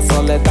que la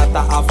soledad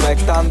está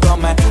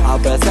afectándome. A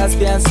veces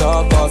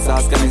pienso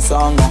cosas que ni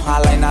son,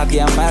 ojalá y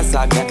nadie me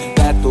saque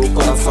de tu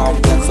corazón.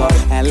 Pienso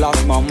en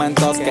los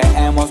momentos que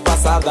hemos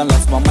pasado, en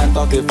los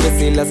momentos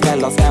difíciles que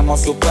los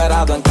hemos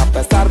superado. En que a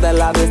pesar de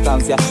la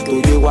distancia, tú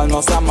y yo igual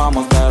nos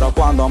amamos, pero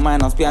cuando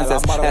menos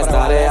pienses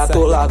estaré a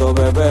tu lado,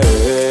 bebé.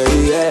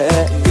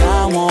 Yeah. Te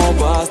amo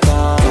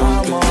bastante,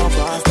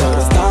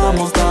 pero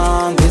estamos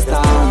tan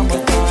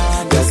distantes,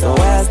 y eso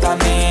es tan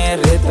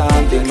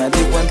irritante. Y me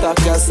di cuenta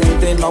que sin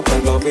ti no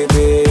puedo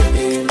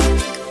vivir.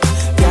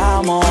 Te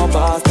amo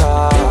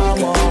bastante,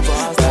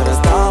 pero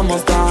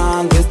estamos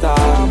tan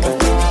distantes,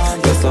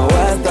 y eso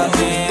es tan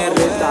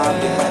irritante.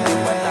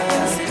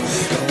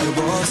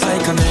 Hay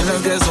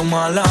canelas que son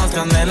malas,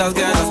 canelas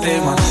que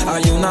lastiman.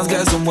 Hay unas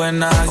que son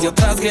buenas y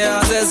otras que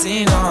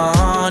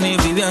asesinan. Y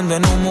viviendo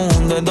en un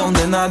mundo en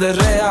donde nada es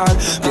real,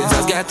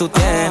 piensas que tú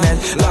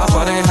tienes la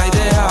pareja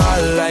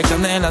ideal. Hay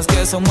canelas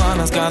que son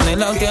malas,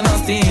 canelas que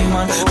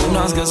lastiman.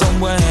 Unas que son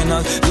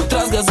buenas y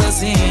otras que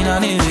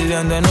asesinan. Y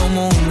viviendo en un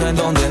mundo en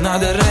donde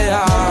nada es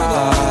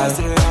real.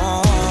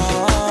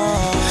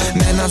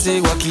 Nena,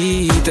 sigo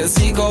aquí, te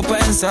sigo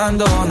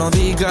pensando. No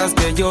digas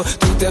que tú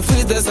te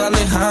fuiste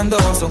alejando.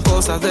 Son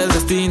cosas del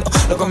destino,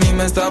 lo que a mí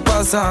me está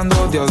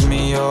pasando. Dios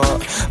mío,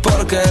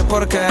 ¿por qué?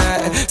 ¿Por qué?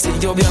 Si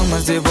yo bien me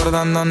estoy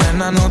portando,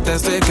 nena, no te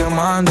estoy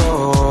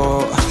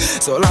quemando.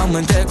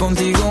 Solamente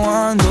contigo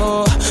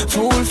ando.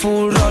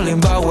 Full,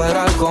 rolling power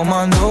al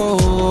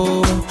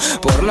comando.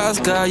 Por las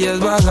calles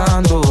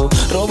vagando,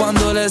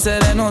 robándole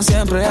sereno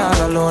siempre a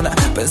la luna.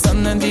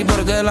 Pensando en ti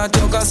porque la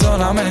choca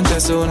solamente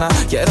es una.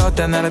 Quiero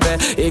tenerte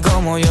y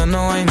como yo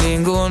no hay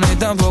ninguno, y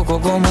tampoco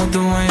como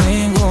tú hay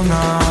ninguna.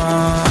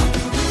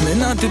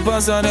 Nena, te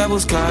pasaré a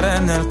buscar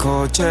en el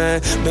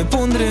coche. Me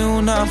pondré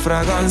una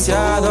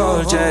fragancia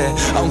dolce.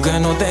 Aunque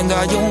no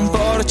tenga yo un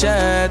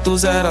Porsche, tú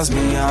serás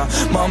mía,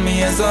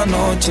 mami, esa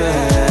noche.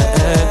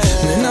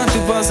 Nena, te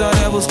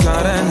pasaré a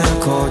buscar en el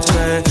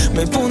coche.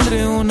 Me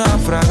pondré una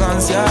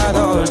fragancia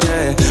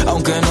dolce.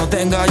 Aunque no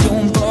tenga yo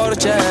un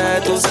Porsche,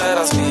 tú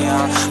serás mía,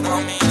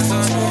 mami, esa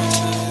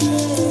noche.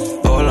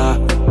 Hola,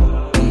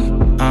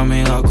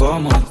 amiga,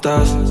 ¿cómo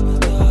estás?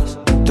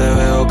 Te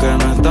veo que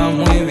no estás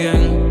muy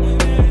bien.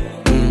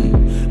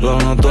 Lo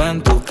noto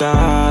en tu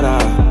cara,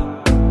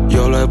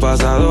 yo lo he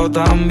pasado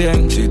tan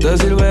bien. Si te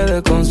sirve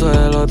de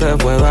consuelo, te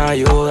puedo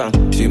ayudar.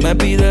 Si me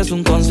pides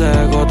un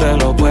consejo, te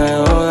lo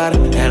puedo dar.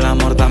 El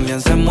amor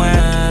también se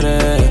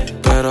muere,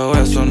 pero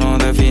eso no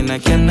define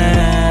quién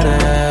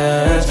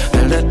eres.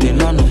 El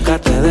destino nunca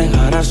te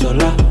dejará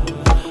sola.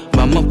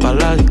 Vamos pa'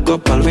 la disco,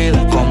 pa'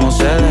 olvidar cómo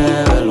se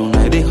debe.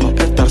 Luna y dijo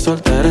que estar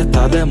soltera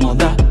está de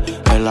moda.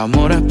 El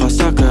amor es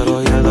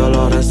pasajero y el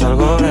dolor es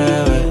algo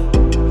breve.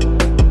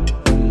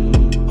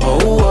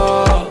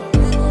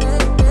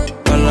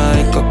 Pa' la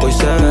disco hoy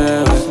se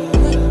bebe.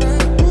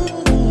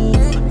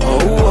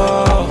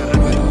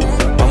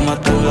 Pa'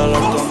 matar el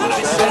dolor con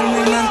en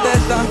mi mente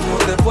tanto no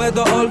te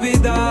puedo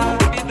olvidar.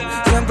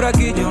 Siempre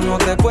aquí yo no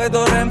te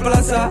puedo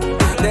reemplazar.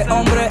 De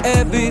hombre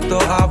evito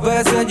a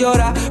veces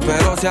llorar,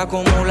 pero se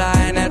acumula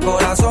en el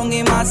corazón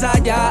y más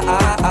allá.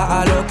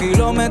 A los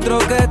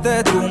kilómetros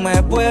que tú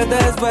me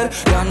puedes ver,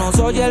 ya no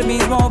soy el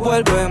mismo,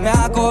 vuélveme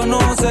a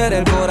conocer.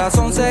 El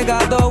corazón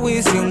cegado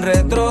y sin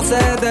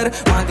retroceder,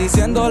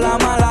 maldiciendo la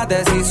mala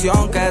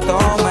decisión que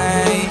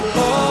tomé.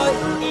 Hoy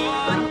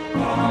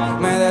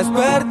me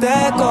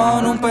desperté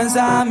con un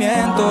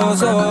pensamiento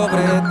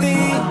sobre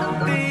ti.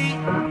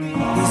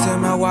 Y se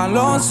me aguan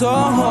los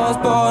ojos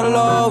por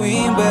lo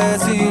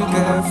imbécil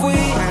que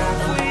fui.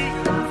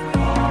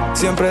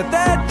 Siempre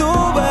te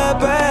tuve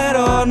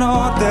pero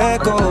no te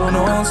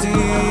conocí.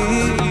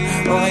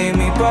 Hoy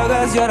mi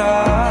paga es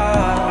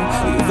llorar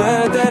y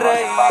verte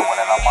reír.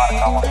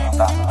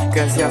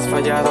 Que si has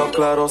fallado,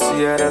 claro,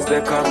 si eres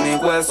de carne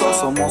y hueso.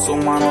 Somos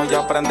humanos y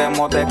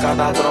aprendemos de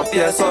cada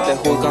tropiezo. Te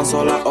juzgan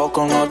sola o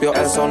con novio,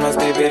 eso no es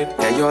vivir.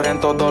 Que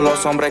lloren todos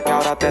los hombres que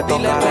ahora te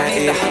toca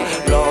reír.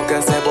 Lo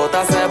que se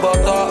bota, se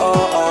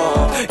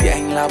botó, y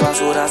en la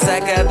basura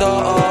se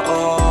quedó.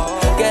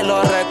 Que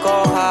lo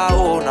recoja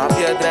una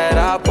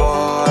piedrera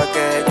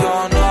porque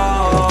yo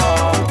no.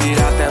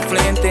 Tírate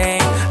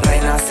flinting,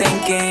 reina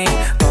sinking.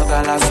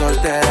 Todas las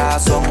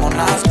solteras son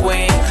unas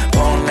queen.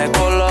 Ponle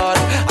color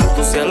a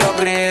tu cielo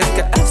gris,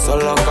 que eso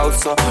lo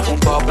causó un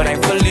pobre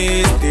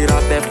infeliz.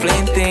 Tírate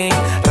flinting,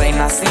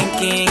 reina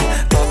sinking.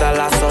 Todas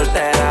las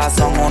solteras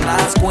son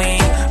unas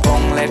queen.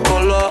 Ponle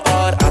color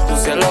a tu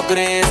cielo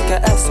gris,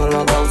 que eso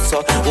lo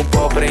causó un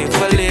pobre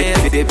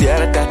infeliz.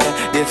 Diviértete,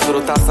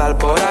 disfruta, sal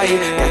por ahí,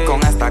 que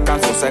con esta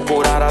canción se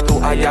curará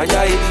tu ay, ay,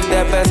 ay.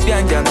 Te ves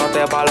bien, ya no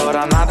te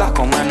valora nada,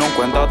 como en un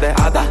cuento de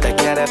hadas. Te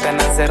quiere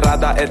tener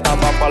cerrada, esta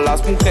va para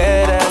las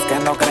mujeres que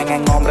no creen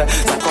en hombres.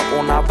 Saco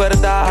una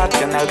verdad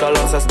que en el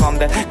dolor se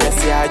esconde, que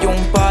si hay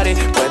un party,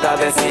 pueda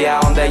decir a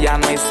donde ya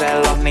no hay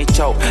celos ni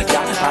show,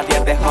 ya nadie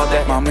te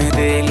jode. Mami,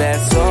 dile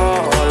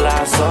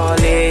sola,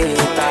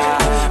 solita,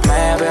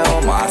 me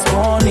veo más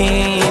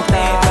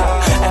bonita.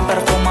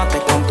 Perfúmate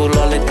con tu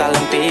lolita al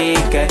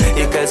pique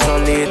y que el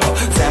solito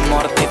se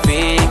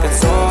mortifique.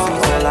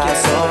 Sola,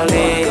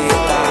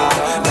 solita,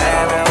 me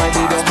veo y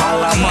vives mal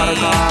la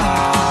marca.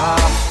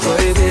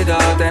 Prohibida,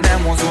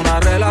 tenemos una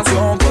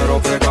relación pero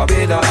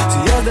precavida. Si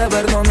es de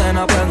verdad,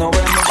 nena, pues no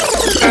vemos.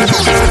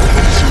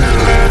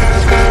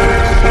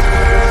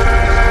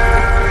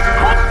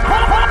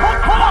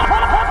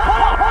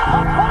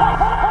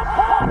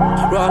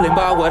 Rolling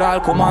Power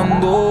al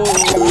comando.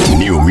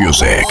 New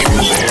Music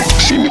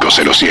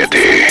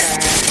 507.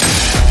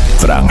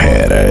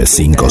 Franger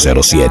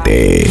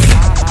 507.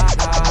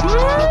 No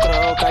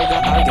creo que haya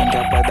alguien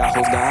que pueda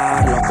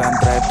juzgar lo que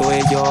entre tú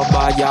y yo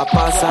vaya a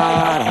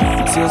pasar.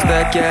 Si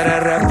usted quiere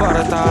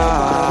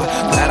reportar,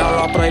 pero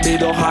lo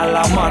prohibido a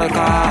la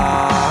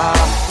marca.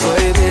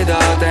 Prohibida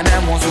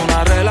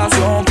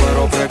relación,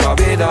 pero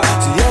precavida.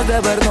 Si es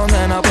de verdad,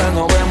 nena, pues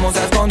nos vemos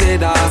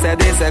escondidas. Se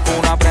dice que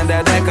uno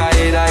aprende de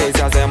caída y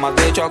se hace más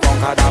bicho con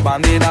cada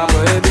bandida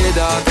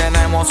prohibida.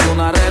 Tenemos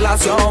una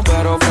relación,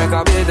 pero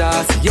precavida.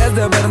 Si es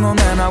de verdad,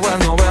 nena, pues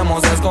nos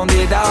vemos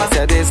escondidas.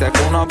 Se dice que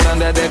uno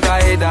aprende de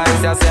caída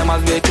y se hace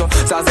más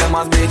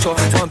bicho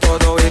con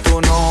todo y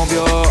tu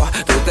novio.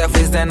 Tú te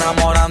fuiste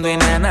enamorando y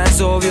nena es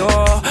obvio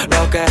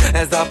lo que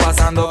está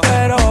pasando,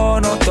 pero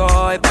no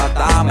estoy pa'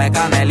 estarme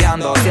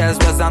caneleando. Si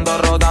esto es ando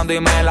rodando y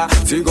me la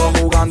sigo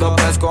jugando,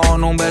 pues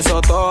con un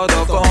beso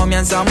todo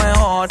comienza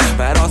mejor.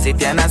 Pero si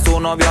tienes tu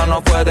novio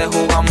no puedes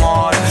jugar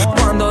amor.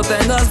 Cuando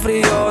tengas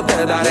frío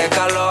te daré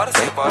calor.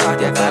 Si para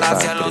llegar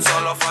al cielo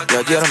solo falta. Y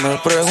ayer me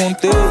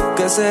pregunté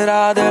qué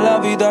será de la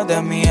vida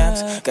de mi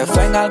ex, que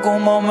fue en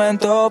algún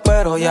momento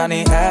pero ya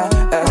ni es.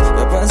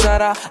 ¿Qué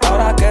pensará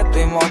ahora que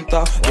estoy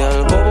montado? Y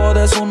el bobo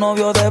de su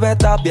novio debe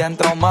estar bien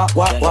traumado.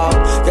 Wow.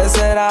 ¿Qué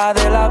será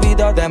de la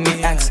vida de mi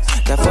ex,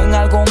 que fue en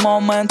algún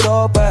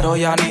momento pero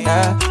ya ni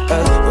es?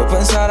 ¿Qué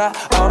pensará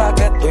ahora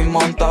que estoy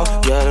montado?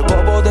 Y el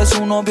bobo de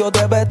su novio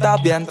debe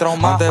estar bien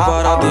traumado. Antes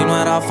para ti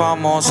no era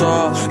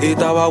famoso y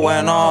estaba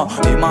bueno.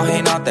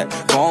 Imagínate,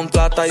 con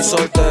plata y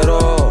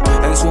soltero.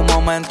 En su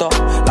momento,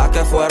 las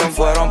que fueron,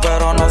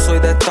 pero no soy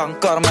de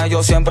estancarme,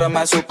 yo siempre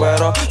me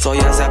supero. Soy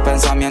ese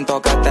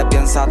pensamiento que te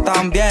piensa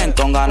tan bien,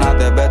 con ganas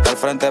de verte al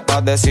frente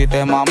pa'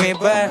 decirte mami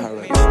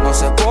ven. No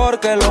sé por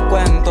qué lo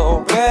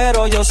cuento,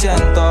 pero yo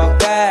siento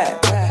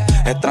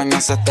que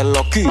extrañas este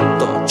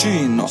loquito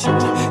chino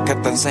que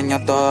te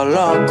enseña todo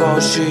lo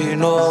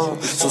cochino.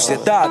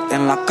 Suciedad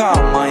en la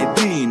cama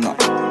y vino,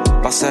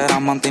 pa' ser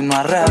amante y no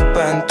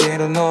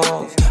arrepentirnos.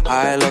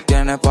 A él lo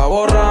tiene pa'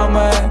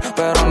 borrarme,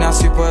 pero ni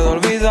así puedo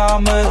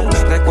olvidarme.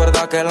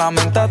 Recuerda que la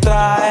mente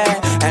atrae,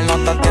 él no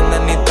te atiende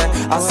ni te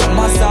hace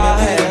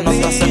masaje, no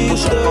te hace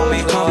push-up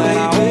conmigo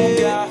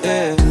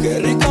de Qué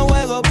rico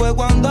juego pues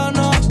cuando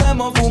nos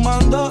estemos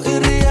fumando y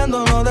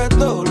riéndonos de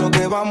todo lo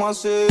que vamos a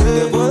hacer.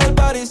 Después del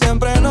party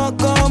siempre nos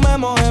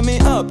comemos en mi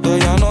up, yo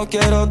ya no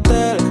quiero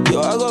hotel.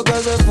 Yo hago que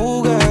se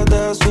fugue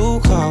de su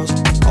house,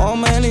 o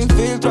me le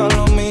infiltro a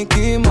los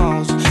Mickey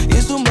Mouse.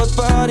 Hice un bus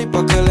party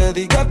pa' que le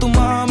diga a tu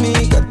mami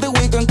que este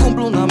weekend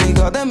cumple una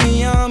amiga de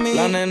Miami.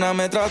 La nena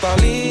me trata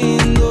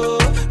lindo,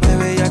 me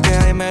veía que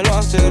ahí me lo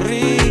hace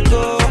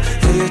rico.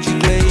 Ella es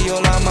chicle y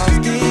yo la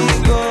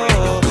mastico,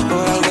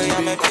 por algo ella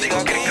me pide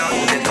que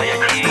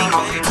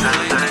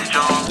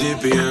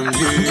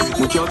DPMG.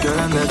 Muchos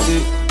quieren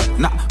decir,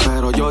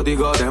 pero yo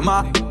digo de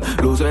más.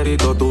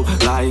 Lucerito, tú,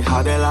 la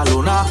hija de la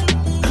luna.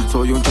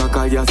 Soy un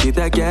chacal y así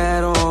te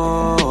quiero,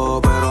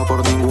 pero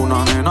por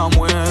ninguna nena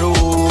muero.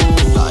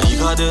 La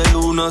hija de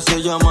luna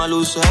se llama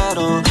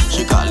Lucero.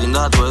 Chica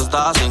linda, tú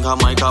estás en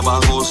Jamaica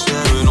bajo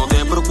cero. Y no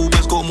te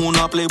preocupes, como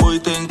una playboy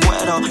te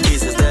encuero.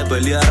 Dices de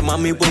pelear,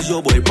 mami, pues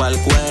yo voy pa'l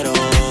cuero.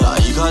 La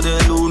hija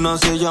de luna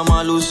se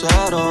llama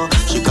Lucero.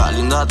 Chica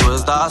linda, tú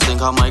estás en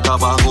Jamaica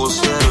bajo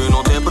cero. Y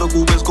no te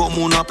preocupes,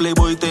 como una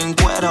playboy te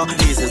encuero.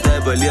 Dices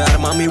de pelear,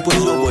 mami,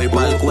 pues yo voy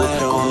pa'l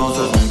cuero.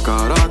 Conoces mi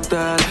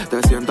carácter,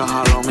 te sientas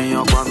a lo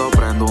mío cuando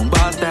prendo un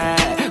bate.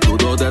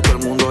 Dudo de todo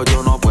el mundo,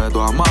 yo no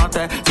puedo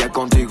amarte. Si es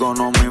contigo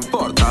no me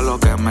importa lo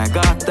que me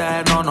gaste.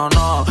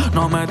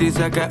 No me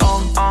dice que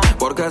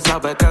porque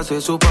sabe que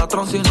soy su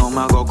patrón. Si no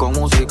me hago con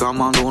música,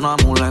 mando una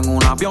mula en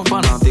un avión.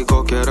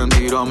 Fanáticos quieren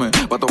tirarme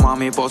pa' tomar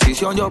mi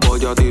posición. Yo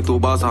voy a ti, tú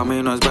vas a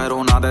mí, no espero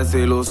una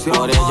desilusión.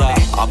 Por ella,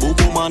 a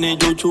Buku, Mani,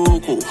 yo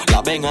chucu.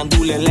 La ven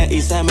andulele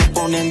y se me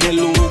ponen de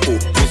lujo.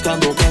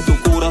 Buscando que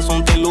tu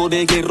corazón te lo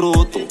deje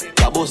roto.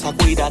 La bolsa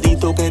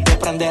cuidadito que te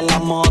prende la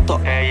moto.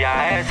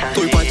 Ella es así.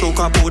 Estoy pa'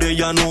 chocar por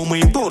ella, no me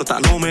importa.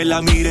 No me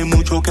la mire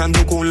mucho que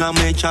ando con la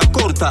mecha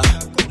corta.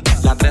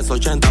 La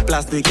 380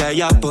 plástica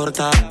ella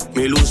porta.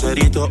 Mi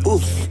lucerito,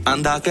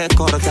 anda que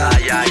corta.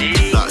 La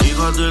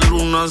hija de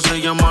luna se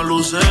llama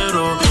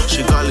Lucero.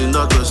 Chica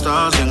linda, tú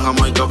estás en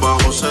Jamaica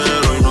bajo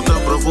cero. Y no te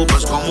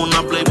preocupes, como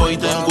una playboy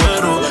te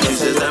encuero. Si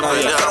se te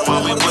pelear,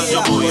 mami, pues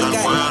yo voy al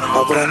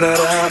cuero.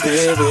 Aprenderé a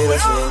vivir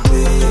sin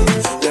ti,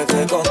 ya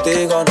que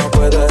contigo no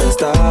puedo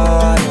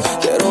estar.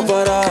 Quiero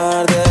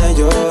parar de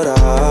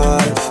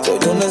llorar, soy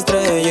una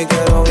estrella y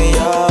quiero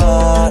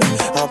brillar.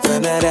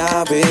 Aprenderé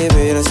a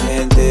vivir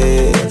sin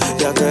ti,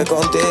 ya que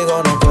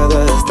contigo no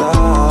puedo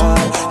estar.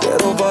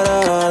 Quiero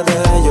parar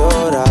de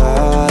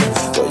llorar,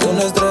 soy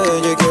una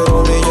estrella y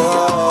quiero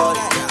brillar.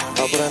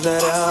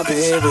 Aprenderé a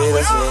vivir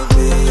sin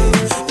ti,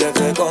 ya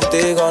que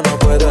contigo no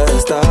puedo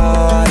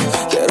estar.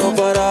 Quiero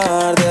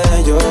parar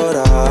de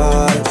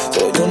llorar,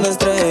 soy una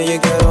estrella y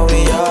quiero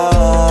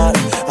brillar.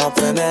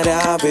 Aprenderé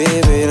a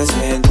vivir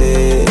sin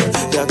ti,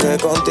 ya que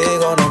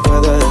contigo no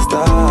puedo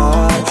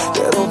estar.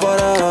 Quiero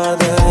parar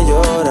de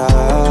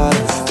llorar,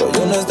 soy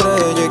una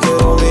estrella y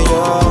quiero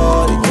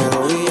brillar,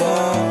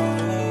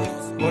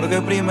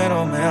 porque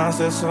primero me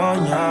haces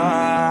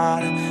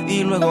soñar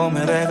y luego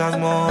me dejas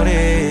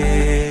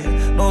morir.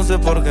 No sé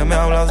por qué me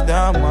hablas de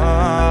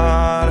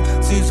amar,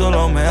 si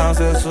solo me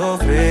haces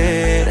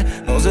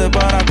sufrir. No sé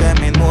para qué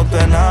me inmuto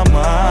en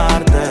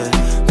amarte,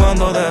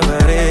 cuando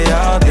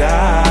debería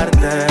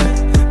odiarte.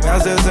 Me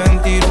hace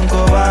sentir un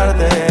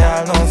cobarde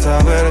al no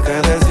saber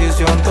qué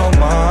decisión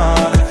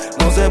tomar.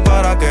 No sé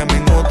para qué me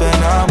inmuto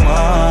en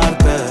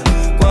amarte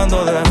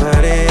cuando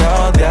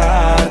debería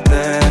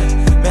odiarte.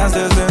 Me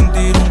hace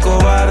sentir un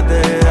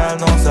cobarde al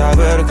no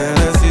saber qué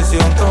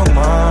decisión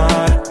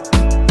tomar.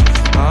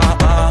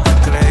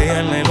 Creí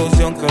en la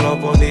ilusión que lo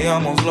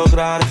podíamos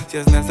lograr. Si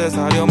es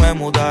necesario me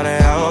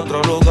mudaré a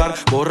otro lugar.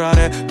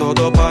 Borraré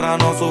todo para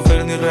no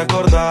sufrir ni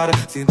recordar.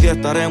 Sin ti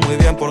estaré muy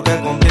bien porque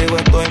contigo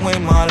estoy muy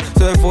mal.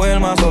 Se fue el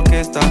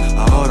masoquista,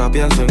 ahora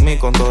pienso en mí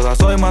con todas.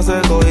 Soy más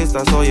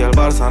egoísta, soy el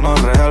Barça, no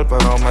real,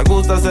 pero me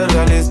gusta ser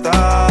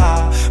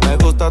realista. Me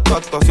gusta tu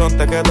actuación,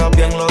 te queda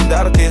bien los de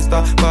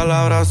artista.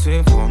 Palabras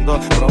sin fondo,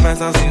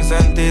 promesas sin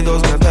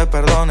sentidos. Que te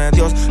perdone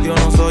Dios, yo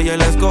no soy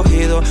el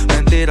escogido.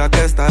 Mentira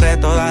que estaré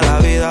toda la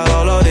vida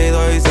dolorido.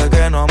 Y sé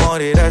que no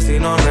moriré si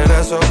no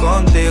regreso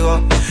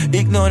contigo.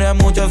 Ignoré a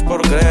muchos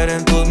por creer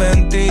en tus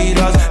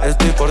mentiras.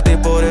 Estoy por ti,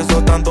 por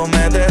eso tanto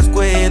me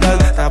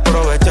descuidas. Te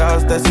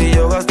aprovechaste si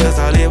yo gasté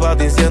saliva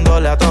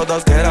diciéndole a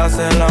todos que eras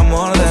el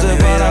amor de mi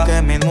vida.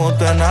 Que me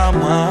inmuto en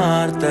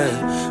amarte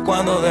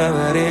cuando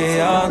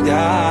debería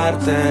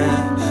odiarte.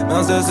 Me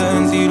hace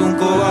sentir un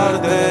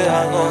cobarde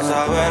al no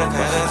saber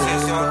qué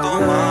decisión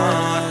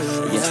tomar.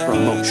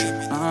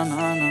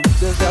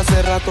 Desde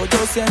hace rato yo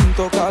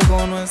siento que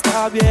algo no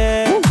está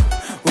bien.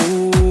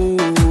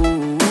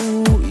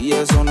 Y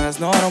eso no es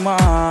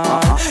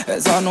normal.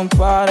 Eso no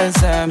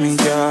parece mi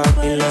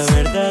Jack. Y la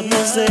verdad no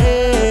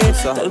sé,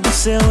 tal vez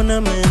sea una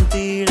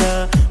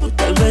mentira, o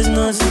tal vez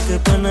no sé qué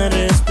pana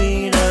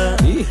respira.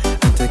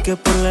 Antes que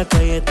por la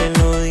calle te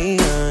lo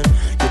digan,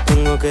 yo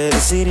tengo que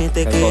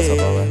decirte que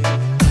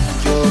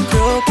yo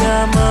creo que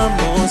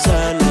amamos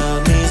a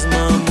la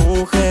misma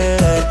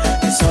mujer.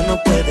 Eso no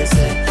puede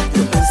ser,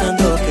 yo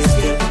pensando que es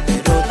bien,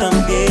 pero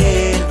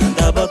también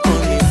andaba con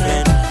mi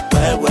friend.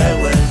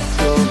 Well.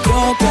 Yo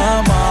creo que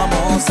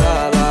amamos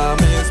a la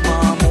misma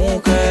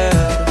mujer.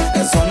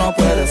 Eso no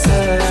puede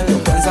ser, yo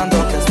pensando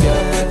que es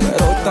bien,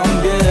 pero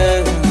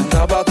también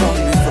andaba con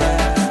mi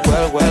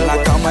friend. Well.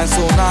 La cama es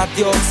una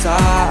diosa.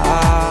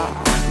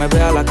 Me ve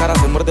a la cara,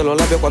 se muerde los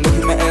labios cuando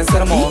gime es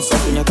hermosa.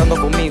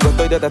 Soñando conmigo,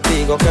 estoy de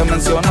testigo que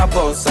menciona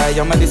posa.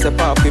 Ella me dice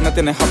papi, me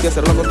tienes happy,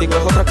 hacerlo contigo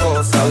es otra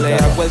cosa. Le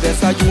hago el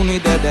desayuno y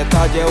de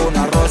detalle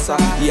una rosa.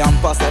 Y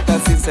aunque ser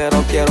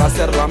sincero, quiero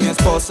hacerlo a mi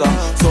esposa.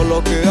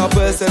 Solo que a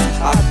veces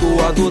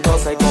actúa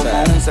dudosa. Y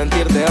como un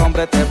sentir de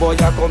hombre te voy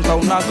a contar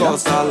una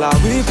cosa. La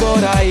vi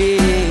por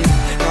ahí,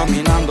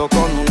 caminando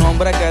con un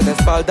hombre que de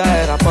espalda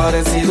era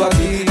parecido a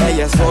ti.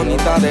 Ella es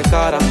bonita de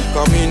cara,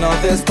 camina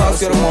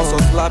despacio,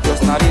 hermosos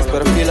labios, nariz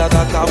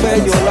perfilada,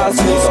 cabello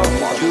lacio.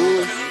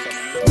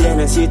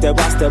 Vienes y te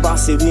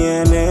vas y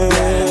vienes.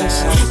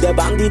 De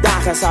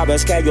bandidaje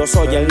sabes que yo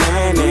soy el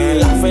nene.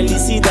 La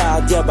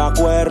felicidad lleva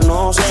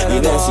cuernos y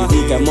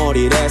decidí que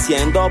moriré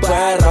siendo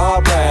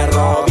perro.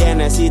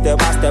 Vienes y te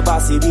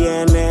vas y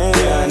vienes.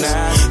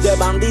 De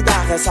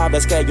bandidaje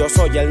sabes que yo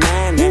soy el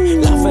nene.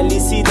 La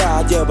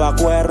felicidad lleva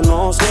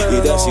cuernos y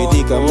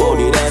decidí que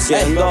moriré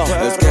siendo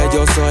perro. Es que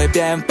yo soy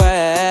bien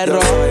perro,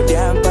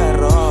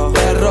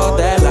 perro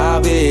de la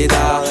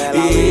vida.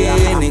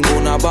 Y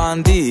ninguna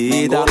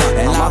bandida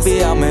en la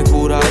vía me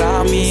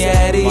curará mi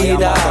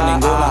herida.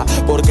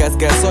 Porque es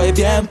que soy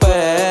bien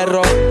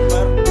perro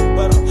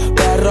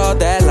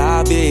de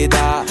la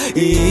vida.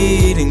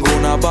 Y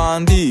ninguna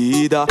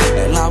bandida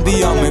en la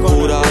vía me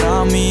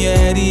curará mi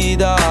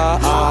herida.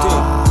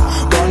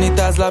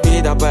 Bonita es la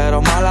vida,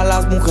 pero mala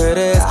las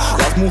mujeres.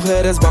 Las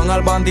mujeres van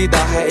al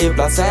bandidaje y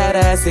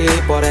placeres, y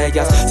por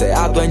ellas se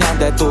adueñan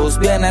de tus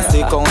bienes.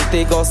 Y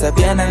contigo se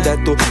vienen de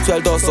tu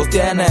sueldo,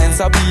 sostienen.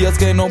 Sabías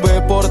que no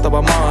me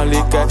portaba mal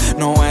y que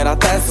no era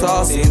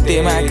teso. Sin ti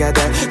me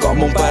quedé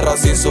como un perro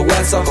sin su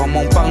hueso.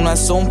 Como un pan no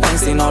es un pan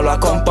si no lo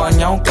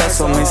acompaña un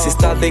queso. Me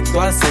hiciste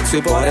adicto al sexo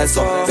y por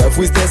eso te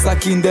fuiste a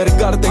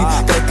kindergarten.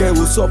 Creo que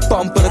uso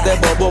pamper de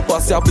bobo,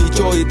 pasé a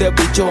bicho y de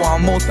bicho a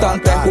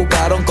mutante.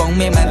 Jugaron con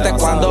mi mente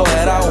cuando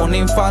era un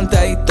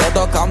infante y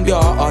todo cambió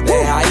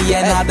de ahí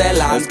en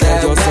adelante. Es que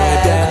yo soy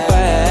bien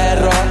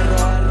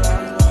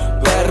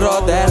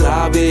perro de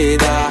la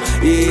vida.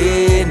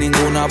 Y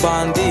ninguna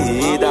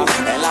bandida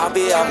en la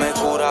vía me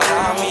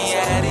curará mi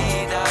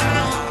herida.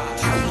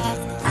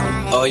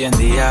 Hoy en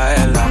día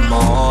el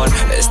amor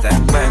está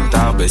en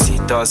venta.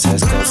 Besitos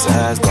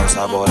escoceses con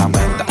sabor a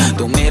menta.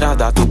 Tu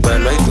mirada, tu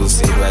pelo y tu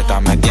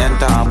silueta me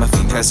tienta. Me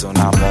finges un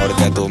amor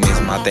que tú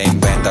misma te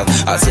inventas.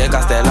 A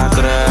ciegas te la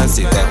crees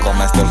y te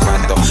comes el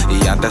cuento.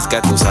 Y antes que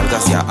tú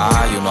salgas ya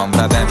hay un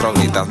hombre adentro.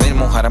 Gritas, mi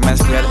mujer me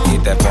es fiel y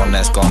te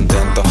pones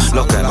contento.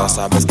 Lo que no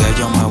sabes que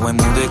yo me voy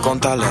mundo y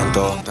con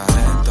talento.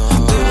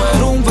 Tú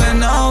eres un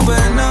venao,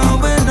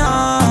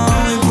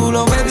 mi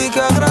culo me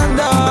dica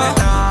agrandado.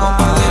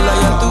 Compadela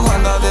ya tú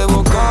andas de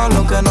boca.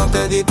 Lo que no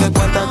te diste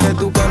cuenta que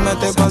tú que me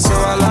te pasó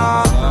a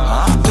la.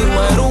 Tú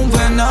eres un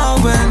venao,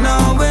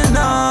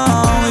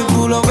 mi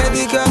culo me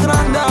dica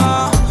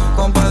agrandado.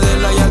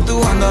 Compadela ya tú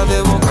andas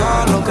de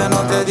boca. Lo que no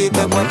te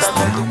diste cuenta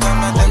que tú que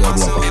me te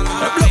pasó a la.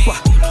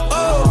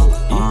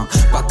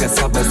 Pa' que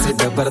sabes si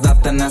de verdad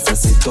te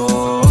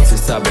necesito. Si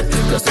sabes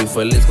que soy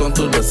feliz con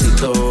tus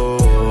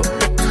besitos.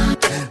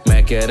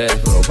 Me quieres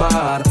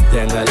probar y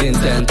en el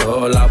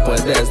intento la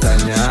puedes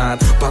dañar.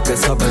 Pa' que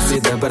sabes si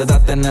de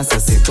verdad te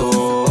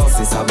necesito.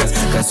 Si sabes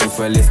que soy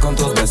feliz con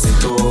tus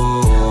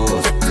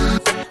besitos.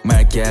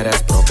 Me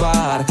quieres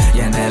probar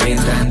y en el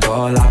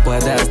intento la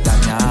puedes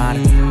dañar.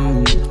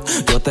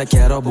 Yo te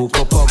quiero,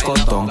 busco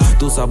pocotón.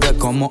 Tú sabes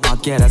cómo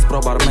quieres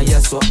probarme y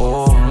eso.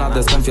 La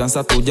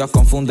desconfianza tuya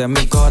confunde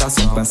mi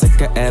corazón. Pensé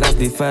que eras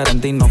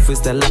diferente y no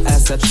fuiste la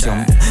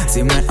excepción.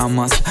 Si me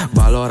amas,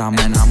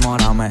 valórame,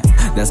 enamórame.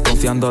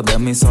 Desconfiando de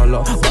mí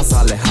solo vas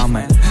a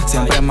alejarme.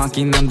 Siempre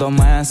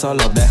maquinándome,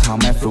 solo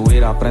déjame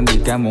fluir. Aprendí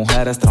que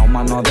mujeres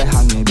traumas no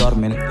dejan ni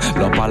dormir.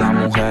 Lo pa' las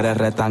mujeres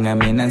retan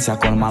eminencia,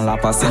 colman la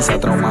paciencia.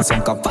 Traumas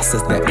son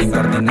capaces de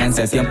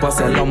impertinencia. El tiempo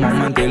hace los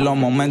momentos y los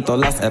momentos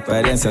las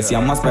experiencias. Si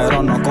amas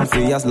pero no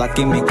confías, la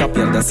química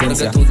pierde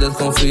ciencia. Porque tú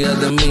desconfías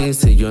de mí,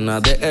 si yo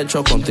nada he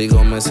hecho.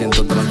 Contigo me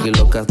siento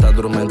tranquilo que hasta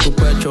duerme en tu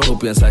pecho. Tú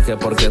piensas que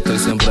porque estoy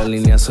siempre en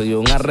línea soy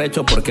un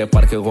arrecho. Porque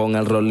parqueo con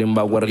el Rolling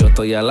Bauer yo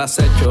estoy al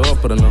acecho,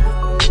 pero no.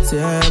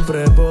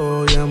 Siempre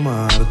voy a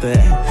amarte,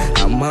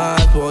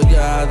 jamás voy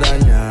a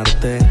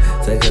dañarte.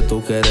 Sé que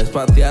tú quieres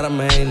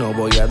patearme y no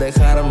voy a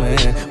dejarme,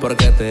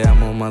 porque te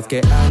amo más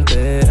que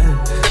antes.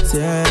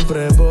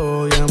 Siempre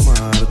voy a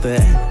amarte,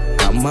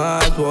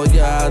 jamás voy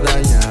a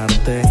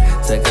dañarte.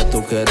 Sé que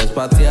tú quieres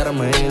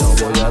patearme y no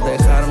voy a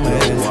dejarme,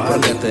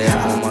 porque te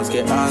amo más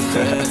que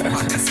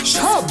antes.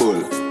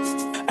 Shabul.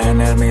 En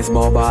el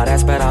mismo bar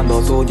esperando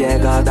tu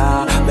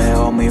llegada.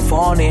 Veo mi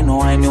phone y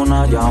no hay ni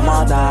una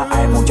llamada.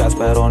 Hay muchas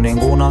pero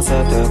ninguna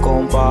se te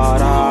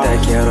compara. Te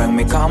quiero en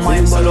mi cama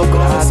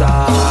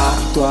involucrada.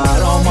 Tu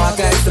aroma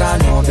que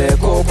extraño de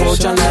Coco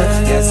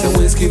Chanel. Y ese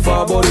whisky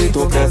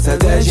favorito que es el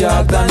de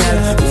Jack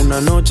Daniel. Una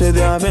noche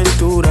de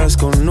aventuras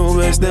con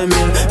nubes de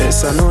miel.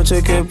 Esa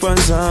noche que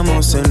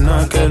pasamos en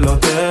aquel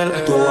hotel.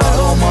 Tu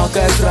aroma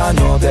que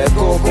extraño de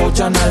Coco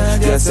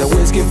Chanel. Y ese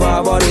whisky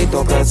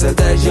favorito que es el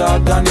de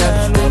Jack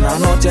Daniel. Una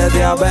noche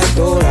de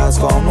aventuras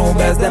con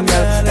nubes de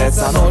miel.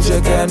 Esa noche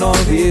que no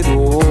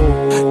olvido.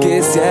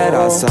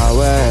 Quisiera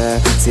saber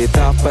si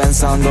estás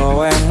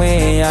pensando en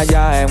mí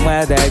allá en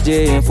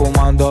Medellín,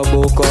 fumando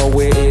buco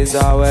y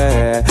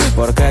saber.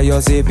 Porque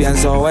yo sí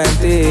pienso en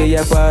ti y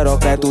espero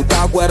que tú te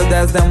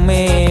acuerdes de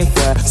mí.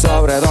 Fue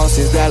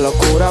sobredosis de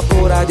locura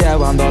pura,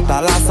 llevándote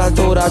a las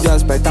alturas. Yo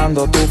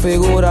expectando tu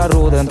figura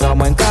ruda,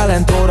 entramos en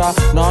calentura.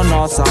 No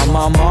nos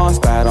amamos,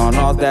 pero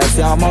nos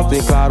deseamos.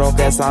 Y claro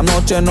que esa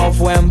noche no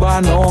fue en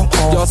vano.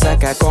 Yo sé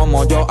que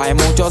como yo hay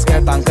muchos que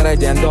están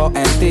creyendo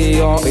en ti.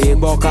 Oír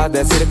bocas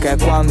decir que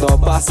cuando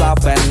vas a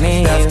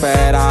venir, te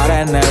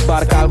esperaré en el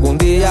bar que algún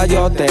día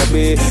yo te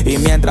vi. Y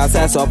mientras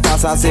eso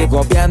pasa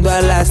sigo viendo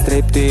el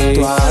striptease.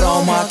 Tu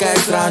aroma que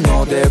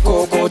extraño de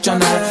Coco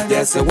Chanel. Y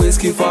ese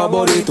whisky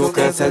favorito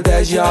que es el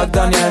de Jack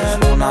Daniel.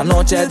 Una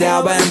noche de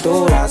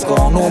aventuras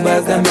con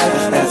nubes de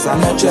miel. Esa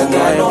noche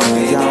que no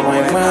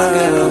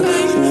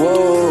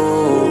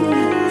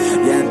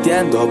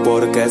entiendo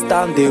por qué es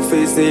tan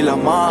difícil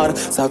amar,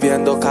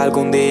 sabiendo que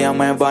algún día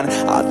me van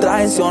a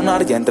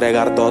traicionar y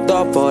entregar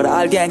todo por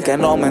alguien que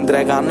no me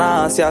entrega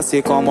nada. Si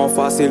así como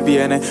fácil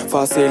viene,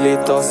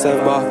 facilito se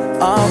va.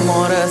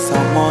 Amor es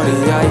amor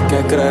y hay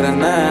que creer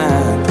en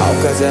él,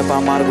 aunque sepa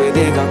amargo y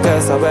digan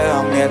que sabe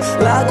a miel.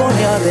 La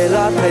agonía de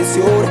la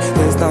traición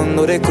es tan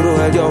dura y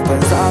cruel, yo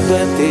pensando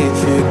en ti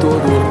y tú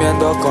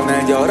durmiendo con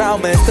él. Y ahora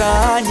me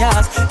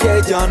extrañas,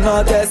 que ya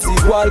nada es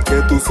igual,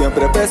 que tú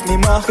siempre ves mi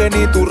imagen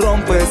y tú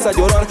rompes a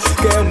llorar.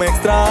 Que me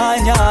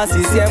extrañas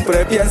y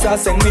siempre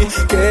piensas en mí,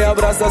 que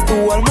abrazas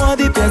tu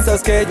almohada y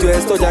piensas que yo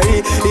estoy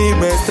ahí. Y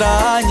me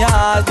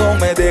extrañas, no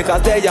me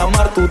dejas de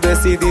llamar, tú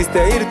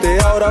decidiste irte,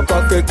 ahora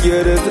pa' qué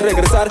quieres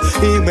regresar.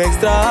 Y me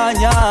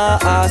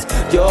extrañas,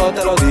 yo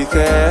te lo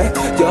dije,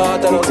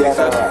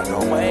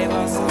 no me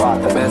ibas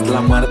a... Ves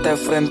la muerte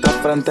frente a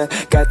frente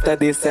que te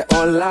dice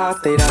hola,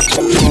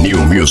 tírate. New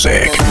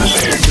Music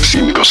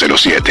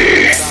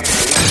 507.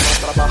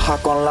 Trabaja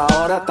con la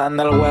hora, está en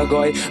el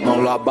juego y no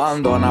lo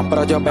abandona.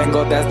 Pero yo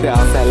vengo desde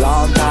hace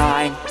long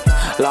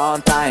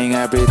time,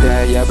 every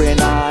day, every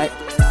night.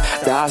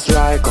 That's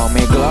right, con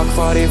mi Glock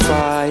 45.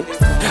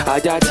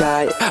 Ay, ay,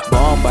 ay,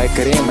 bomba y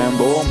crimen,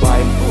 bomba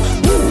y...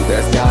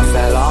 Desde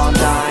hace long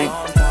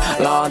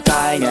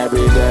time,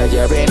 every day,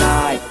 every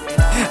night.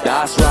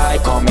 That's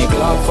right, con mi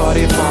Glock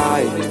 45.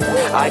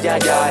 Ay,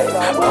 ay, ay,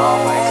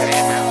 bomba y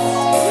crimen.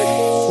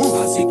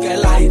 Así que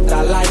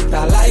laita.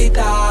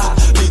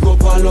 Digo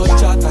pa' los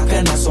chatas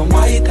que no son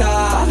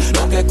maitas.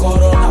 Los que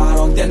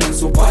coronaron tienen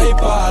su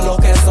paipa. Los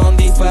que son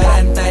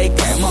diferentes y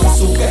queman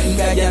su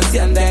gang y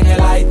encienden el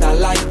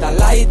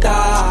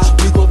laita.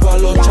 Digo pa'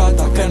 los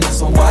chatas que no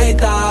son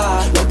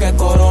maitas. Los que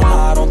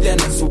coronaron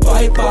tienen su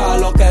paipa.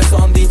 Los que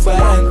son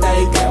diferentes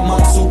y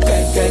queman su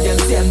gang y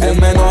encienden.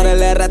 El menor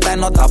el secreta y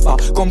no tapa.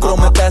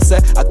 Comprometese,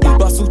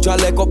 activa su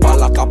chaleco pa'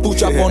 la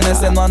capucha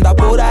ponerse. No anda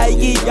por ahí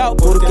guillao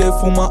porque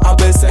fuma a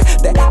veces.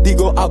 Te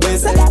digo a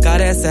veces,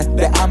 carece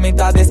de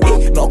amistades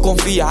y no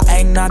confía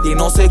en nadie.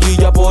 No se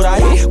guilla por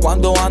ahí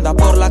cuando anda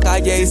por la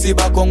calle y si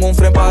va con un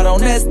friend para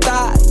un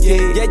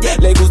estalle.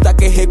 Le gusta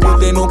que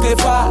ejecute, no que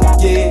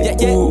falle.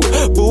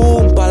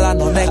 Boom, pa' la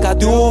noneca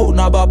de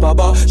una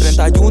bababa.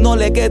 31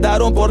 le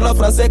quedaron por la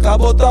frase que ha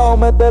botado.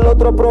 Mete el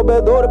otro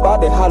proveedor pa'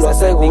 dejarlo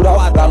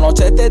asegurado. La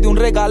noche te di un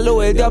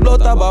regalo, el diablo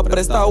estaba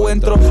prestado.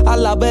 Entró a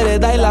la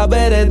vereda y la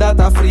vereda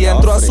está fría.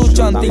 Entró a su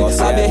chanti,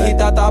 la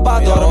viejita estaba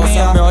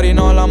dormida. Me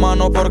orinó la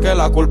mano porque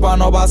la culpa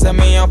no va a ser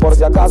mía. Por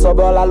si acaso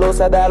veo las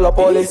luces de los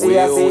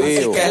policías.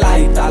 Que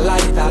laita,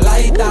 laita,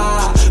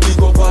 laita.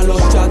 Digo pa' los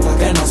chatas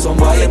que no son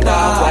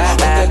baitas.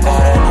 Porque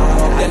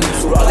coronaron, tienen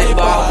su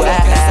playback. Que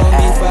son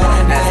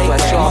diferentes.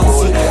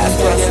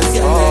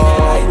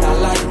 Laita,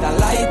 laita,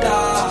 laita.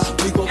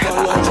 Digo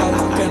pa' los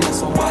chatas que no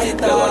son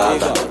baitas.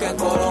 Porque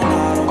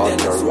coronaron,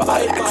 tienen su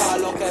playback.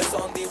 Lo que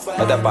son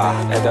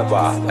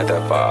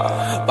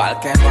Pa'l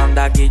que no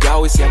anda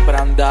guillao y siempre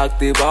anda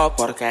activo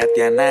porque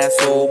tiene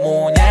su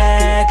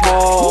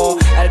muñeco.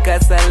 El que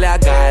se le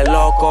haga el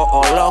loco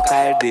o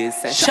loca, él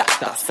dice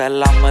chata, se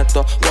la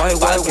meto.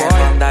 Pa'l que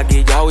no anda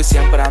guillao y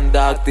siempre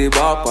anda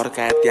activo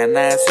porque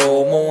tiene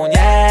su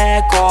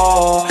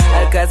muñeco.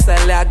 El que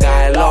se le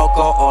haga el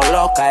loco o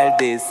loca, él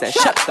dice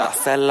chata,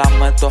 se la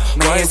meto.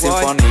 Mi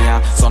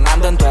sinfonía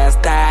sonando en tu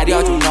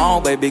estéreo. You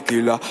know, baby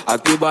killer,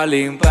 activa el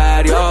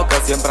imperio. Que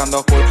siempre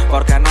ando cool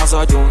porque no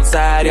soy un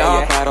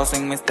serio, pero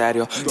sin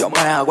misterio. Yo me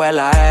hago el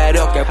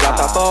aéreo, que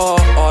plata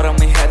por oro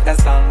mi gente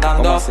están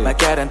dando. Me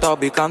quieren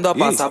topicando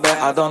pa' saber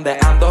a dónde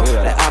ando.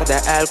 Le arde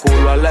el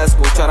culo al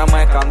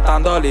escucharme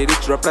cantando.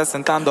 Lyrics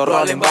representando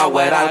Rolling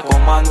Bauer al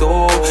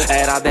comando.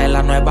 Era de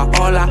la nueva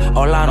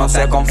ola, no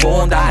se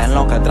confundan. En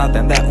lo que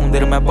traten de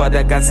hundirme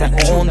puede que se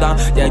hundan.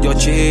 Y ellos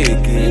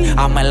chiqui,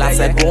 ame la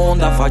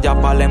segunda. Falla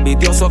para el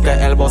envidioso que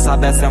el bossa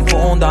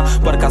desenfunda.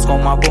 Puercas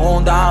como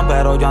abundan,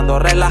 pero yo ando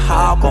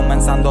relajado,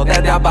 comenzando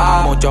desde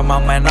abajo, mucho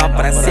más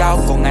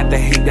menospreciado. Con este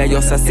hit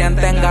ellos se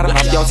sienten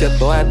garnateados. Si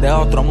esto es de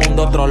otro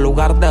mundo, otro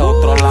lugar, de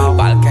otro lado.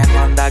 Pa'l que no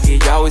anda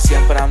guillao y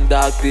siempre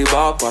anda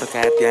activo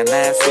porque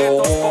tiene su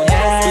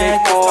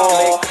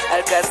muñeco.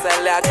 El que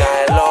se le haga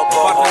el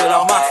loco. Parte de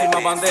la máxima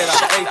bandera,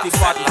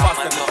 84 Fast,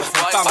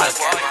 representamos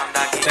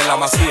de la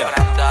Masía.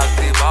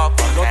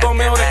 Los dos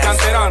mejores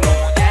canteranos,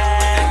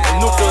 el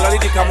núcleo de la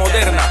lírica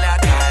moderna,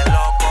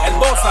 el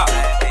Bossa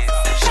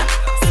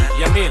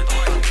y Emil.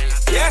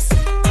 Yes.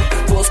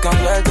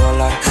 Buscando el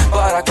dólar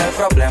para que el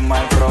problema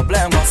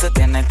se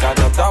tiene que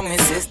adaptar mi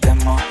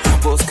sistema.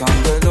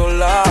 Buscando el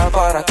dólar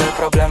para que el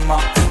problema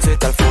soy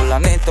tal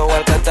fulanito o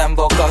el que te en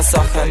bocas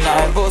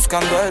ajenas.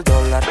 Buscando el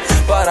dólar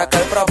para que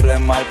el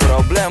problema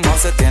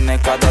se tiene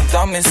que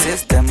adaptar mi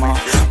sistema.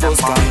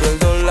 Buscando el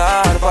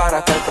dólar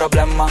para que el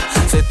problema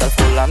soy tal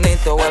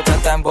fulanito o el que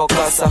te en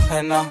bocas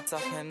ajenas.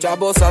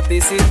 Chavos, a ti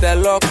si te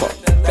loco,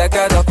 te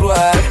queda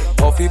cruel.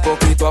 O fui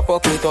poquito a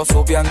poquito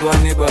subiendo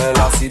el nivel.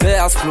 Las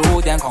ideas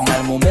fluyen con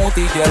el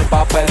mumuti y el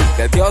papel.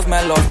 Que Dios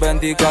me los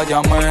bendiga, ya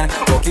amén.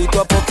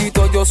 Poquito a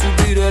poquito yo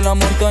subiré la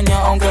montaña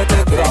aunque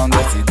esté grande.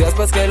 Si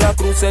después que la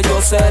cruce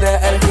yo seré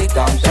el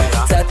gigante.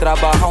 Se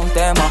trabaja un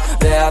tema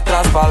de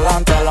atrás para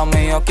adelante. Lo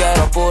mío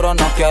quiero puro,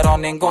 no quiero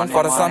ningún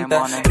farsante.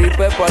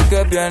 Ripe para el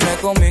que viene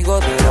conmigo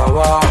de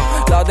abajo.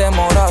 La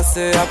demora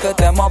sea que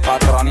te hemos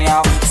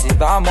patroneado. Si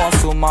estamos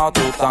sumados,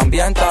 tú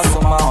también estás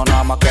sumado.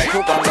 Nada más que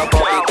jugando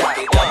poquito.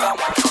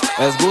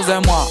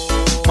 Excuse-moi,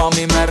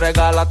 mami me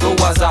regala tu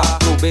WhatsApp.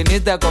 Tú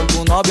viniste con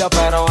tu novio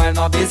pero él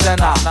no dice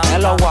nada.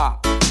 Hello,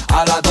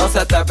 a las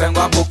 12 te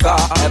vengo a buscar.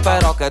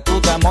 Espero que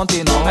tú te montes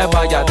y no me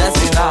vayas a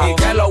decir nada. Y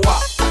que lo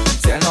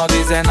si él no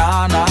dice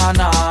nada,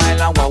 en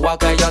la guagua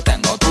que yo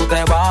tengo tú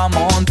te vas a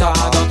montar.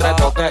 2, 3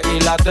 toques y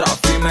la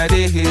trafi me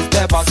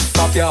dijiste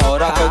papi,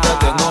 ahora que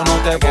te tengo no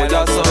te voy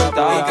a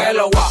soltar. Y que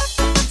lo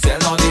si él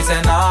no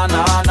dice nada,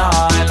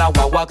 en la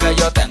guagua que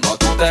yo tengo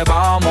tú te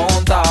vas a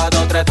montar.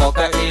 2, 3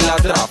 toques y la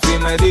trafi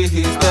me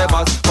dijiste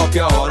papi,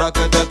 ahora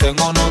que te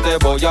tengo no te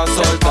voy a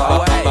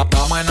soltar.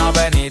 Vamos en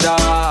avenida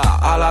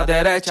a la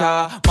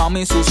derecha,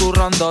 mami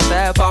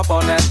susurrándote pa'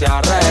 ponerte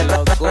a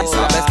reloj.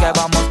 Sabes que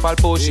vamos pa'l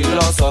push y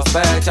lo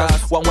sospechas.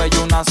 One way y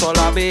una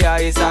sola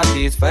vía y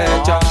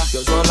satisfecha.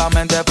 Yo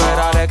solamente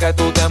esperaré que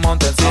tú te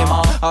montes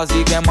encima.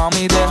 Así que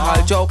mami deja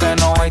el show que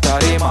no hay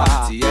tarima.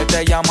 Si él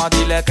te llama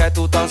dile que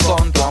tú estás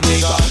con tu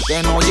amiga.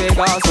 Que no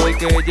llegas hoy,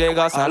 que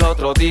llegas al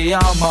otro día,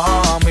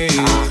 mami.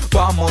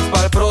 Vamos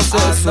pa'l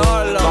proceso,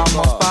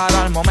 vamos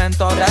para el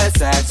momento del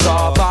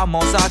sexo.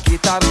 Vamos a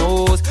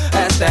quitarnos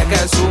este que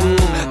es un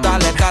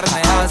dale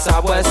carne al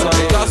sabueso.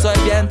 Yo soy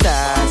bien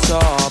tenso,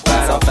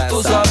 pero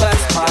tú sabes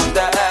más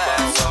de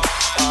eso.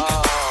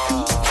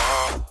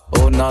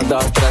 1,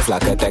 2, 3, la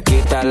que te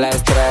quita el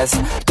estrés.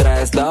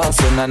 3, 2,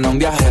 1 en un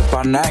viaje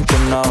pa'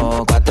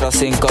 Neptuno. 4,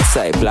 5,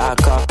 6, black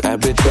up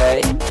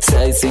everyday.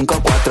 6, 5,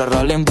 4,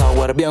 rolling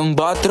power, bien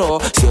batro.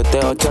 7,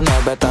 8,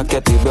 9, está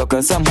quietibio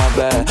que se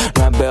mueve.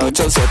 9,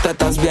 8, 7,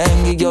 estás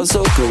bien y yo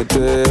soy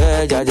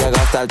que ya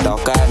llegaste al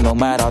toque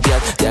número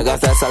 10.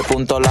 Llegaste al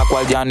punto la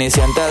cual ya ni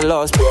sientes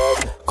los pies.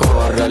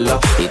 Córrelo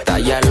y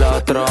talla el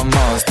otro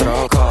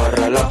monstruo.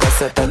 Córrelo que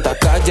se te está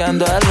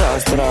cayendo el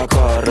rostro.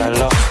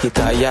 Córrelo y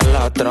talla el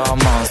otro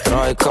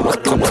monstruo. Y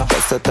córrelo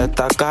que se te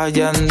está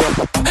cayendo.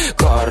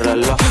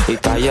 Córrelo y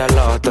talla el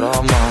otro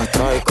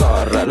monstruo. Y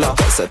córrelo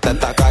que se te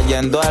está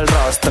cayendo el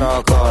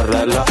rostro.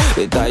 Córrelo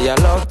y talla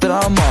el otro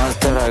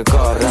monstruo. Y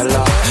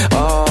córrelo.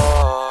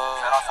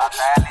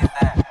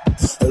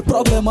 El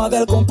problema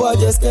del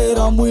compadre es que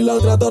era muy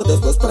ladrador.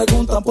 Después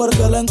preguntan por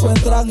qué lo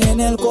encuentran en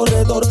el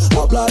corredor.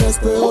 Hablar es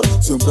peor,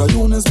 siempre hay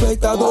un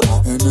espectador.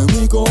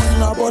 Enemigo en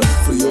labor,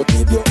 frío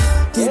tibio,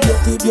 tibio,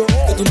 tibio.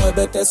 Que tu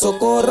 9 te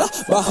socorra,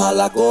 baja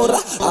la gorra.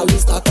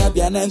 Avista que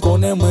vienen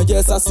con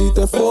muelles así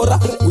te forra.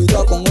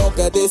 Cuidado con lo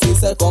que dices y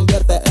se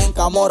convierte en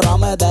camorra.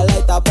 Me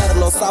deleita ver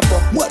los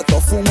sapos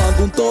muertos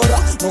fumando un torra.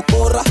 No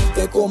corra,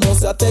 que como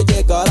sea te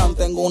llegarán.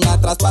 Tengo una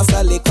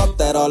traspasa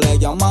helicóptero, le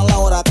llaman la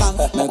huracán.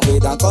 Me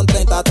cuidan con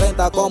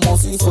 30-30 como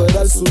si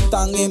fuera el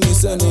sultán. Y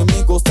mis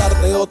enemigos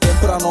tarde o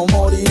temprano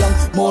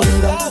morirán.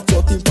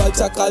 Yo timpa el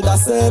chacal de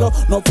acero,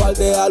 no pal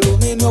de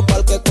aluminio.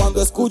 Pal que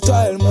cuando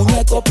escucha el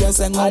muñeco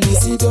piensa en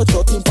homicidio.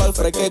 Yo timpa el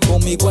freque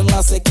conmigo en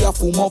la sequía,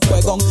 fumo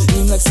fuegón.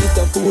 Y no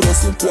existen puros,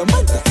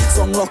 simplemente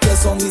son los que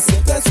son.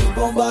 Dicen que es un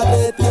bomba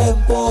de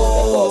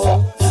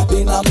tiempo.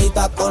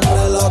 Dinamita con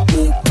reloj,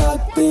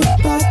 tic-tac,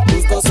 tic-tac.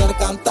 Busco ser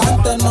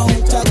cantante, no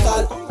un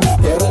chacal.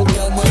 Pero el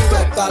que me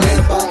toca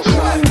le va.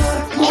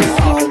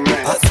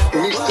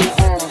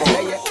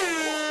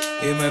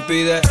 Y me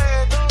pide,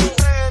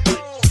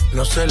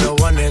 no se lo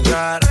voy a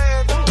negar.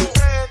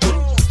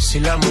 Si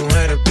la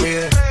mujer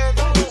pide,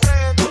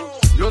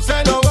 yo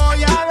se lo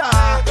voy a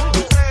dar.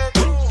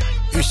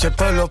 Y si el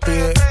pueblo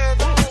pide,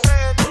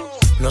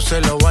 no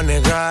se lo voy a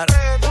negar.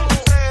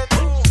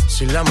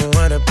 Si la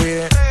mujer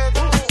pide,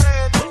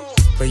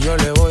 pues yo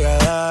le voy a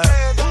dar.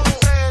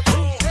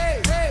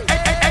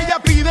 Ella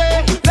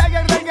pide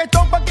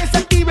reggaetón pa' que se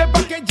active,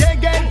 pa' que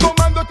llegue el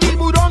comando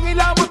tiburón y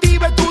la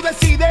motive. Tú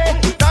decides,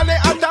 dale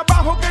hasta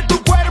abajo que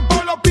tu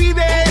cuerpo lo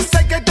pide.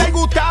 Sé que te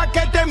gusta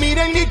que te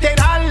miren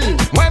literal.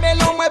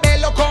 Muévelo,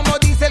 muévelo como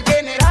dice el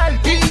general.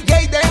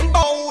 DJ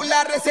Dembow,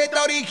 la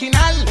receta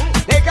original.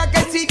 Deja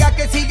que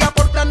siga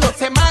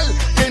portándose mal,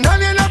 que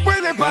nadie la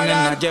puede parar.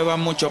 La nena lleva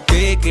mucho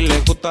pique y le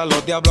gustan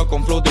los diablos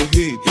con flow de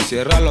hip. Y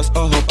cierra los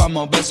ojos pa'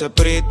 moverse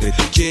pretty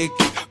chiqui.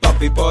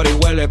 Papi por y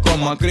huele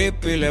como a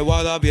creepy. Le voy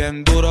a dar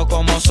bien duro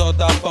como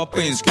Soda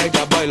Poppins. Que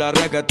ella baila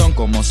reggaetón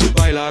como si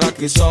bailara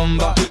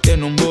kizomba.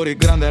 Tiene un booty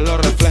grande, lo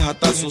refleja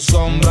hasta su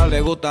sombra.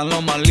 Le gustan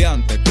los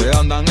maleantes que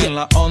andan en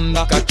la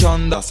onda.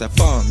 Cachonda se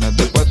pone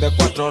después de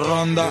 4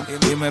 rondas.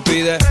 Y me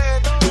pide,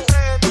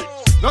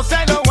 no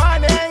se lo voy a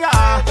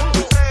negar.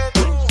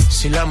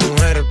 Si la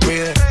mujer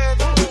pide,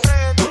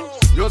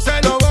 yo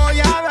se lo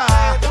voy a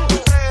dar.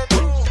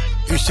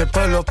 Y si el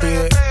pueblo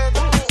pide,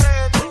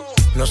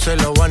 no se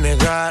lo voy a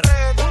negar.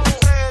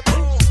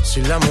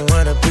 Si la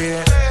mujer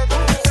pide,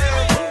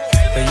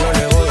 pues yo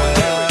le voy a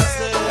dar.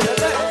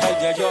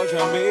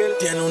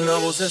 Tiene una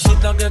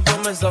vocecita que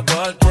comienza a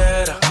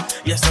cualquiera.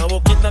 Y esa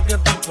boquita que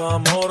te pa'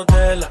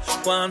 morderla.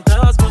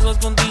 Cuántas cosas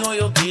contigo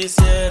yo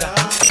quisiera.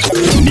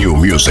 New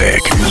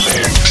Music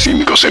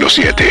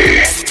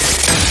 507.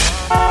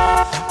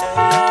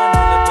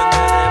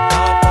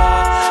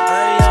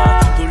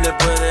 Tú le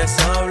puedes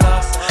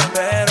hablar,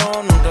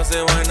 pero nunca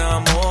se va a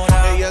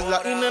enamorar. Ella es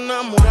la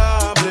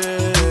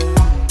inenamorable.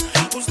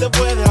 Usted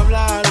puede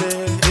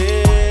hablarle,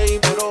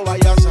 pero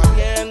vaya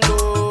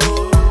sabiendo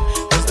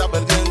que está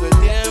perdiendo el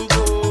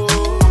tiempo.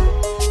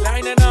 La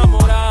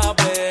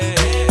inenamorable.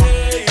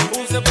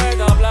 Usted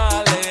puede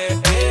hablarle,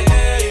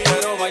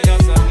 pero vaya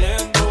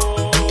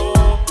sabiendo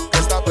que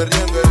está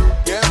perdiendo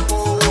el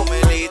tiempo.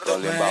 Romelito,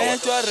 me he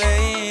hecho a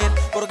reír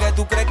porque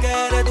tú crees que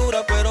eres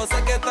dura, pero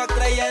sé que estás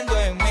creyendo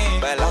en mí.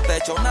 No te he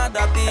hecho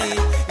nada a ti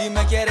y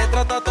me quieres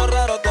tratar todo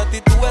raro. Tu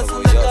actitud es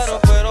un descaro,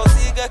 pero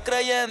sigues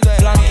creyendo en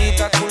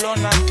blanquita, mí.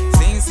 Culona,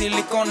 sin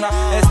silicona,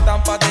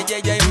 estampa de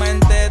yeye y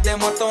mente de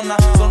matona.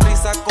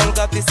 Sonrisa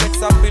colgate y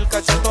sex appeal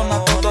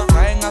cachetona. Todos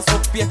caen a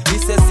sus pies y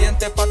se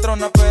siente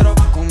patrona, pero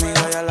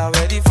conmigo ya la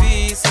ve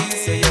difícil.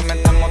 Si ella me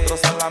está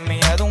mostrando a la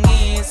mía es un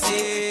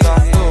easy.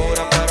 Estás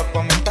dura, pero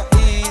por mí está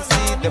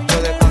easy.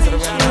 Después de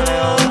conservarme te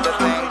tengo.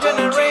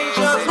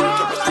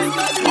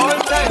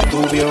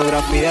 Tu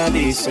biografía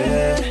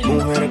dice,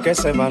 mujer que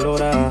se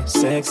valora,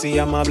 sexy y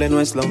amable no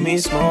es lo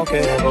mismo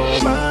que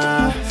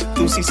boba.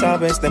 Tú sí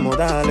sabes de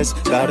modales,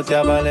 darte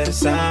a valer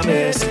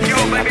sabes.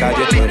 En la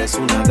calle tú eres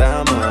una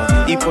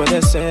dama y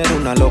puedes ser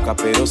una loca,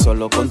 pero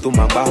solo con tu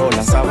man bajo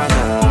las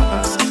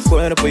sábanas.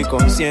 Cuerpo y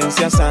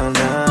conciencia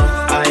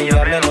sana, ay,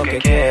 hable lo que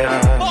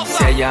quiera.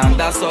 Si ella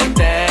anda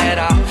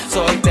soltera,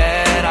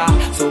 soltera,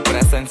 Su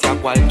presencia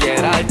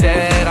cualquiera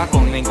altera,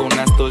 con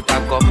ninguna estulta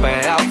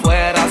copea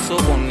afuera. Su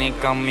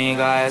única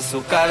amiga es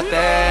su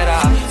cartera.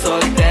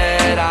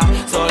 Soltera,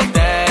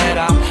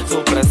 soltera,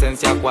 su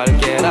presencia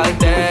cualquiera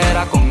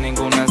altera, con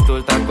ninguna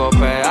estulta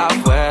copea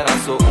afuera.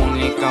 Su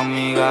única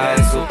amiga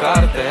es su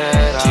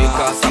cartera.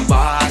 Chica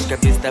salvaje que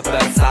viste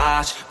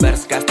Versace,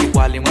 ves que es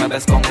igual y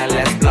mueves con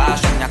el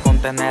splash. Soña con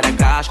tener el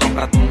cash,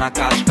 cómprate una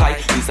Qashqai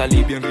y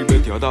salí bien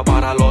ribeteada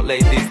para los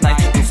ladies night.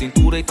 Tu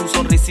cintura y tu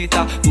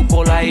sonrisita, tu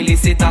cola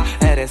ilícita,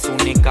 eres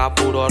única,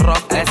 puro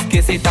rock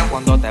exquisita.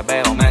 Cuando te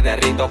veo me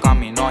derrito,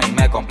 camino y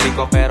me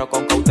complico, pero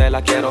con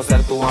cautela quiero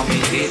ser tu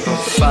amiguito.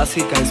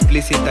 Básica,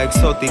 explícita,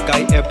 exótica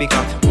y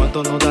épica,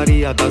 ¿cuánto no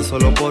daría tan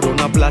solo por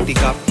una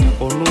plática?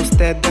 Con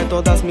usted de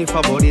todas mi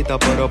favorita,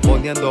 pero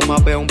poniendo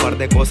más veo un par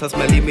de cosas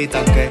me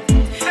limitan. Que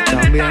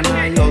también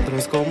hay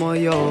otros como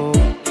yo,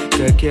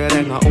 que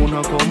quieren a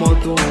uno como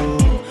tú.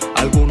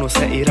 Algunos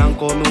se irán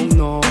con un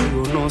no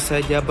y uno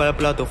se lleva el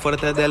plato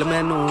fuerte del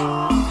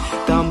menú.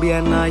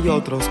 También hay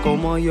otros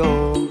como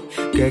yo,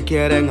 que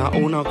quieren a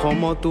uno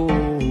como tú.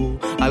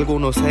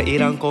 Algunos se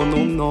irán con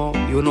un no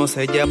y uno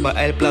se lleva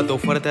el plato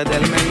fuerte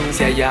del menú.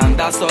 Si ella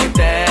anda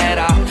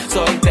soltera,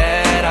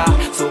 soltera,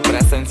 su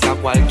presencia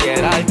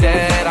cualquiera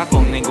altera,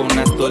 con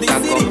ninguna estulta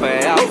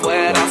copea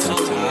afuera. Su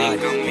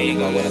única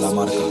amiga es la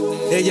marca.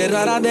 Ella es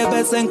rara de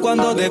vez en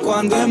cuando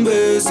en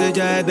vez.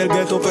 Ella es del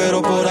gueto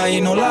pero por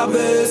ahí no la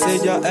ves.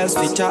 Ella es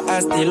ficha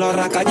estilo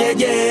raca,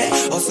 ye.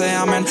 O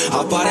sea, men,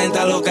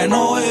 aparenta lo que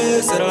no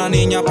es. Era la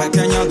niña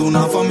pequeña de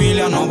una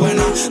familia no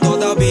buena.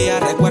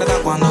 Todavía recuerda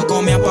cuando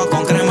comía pan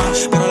con crema.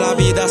 Pero la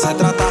vida se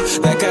trata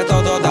de que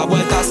todo da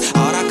vueltas.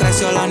 Ahora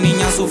creció la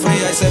niña,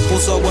 sufría y se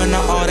puso buena.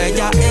 Ahora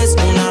ella es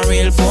una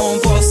real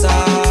pomposa,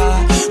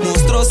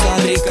 monstruosa,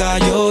 rica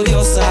y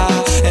odiosa.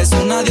 Es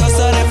una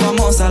diosa de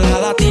famosa, las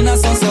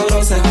latinas son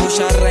sabrosas.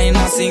 Escucha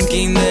reina sin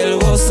Kindle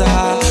goza.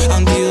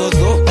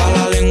 Antídoto para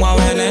la lengua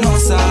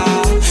venenosa.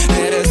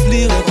 Eres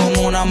libre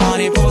como una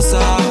mariposa.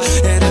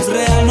 Eres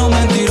real, no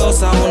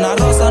mentirosa. Una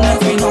rosa no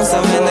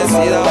espinosa,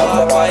 bendecida,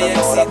 guapa y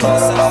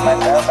exitosa. No me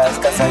temes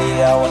que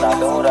sería una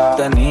dura.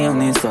 Tenía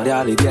un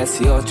historial y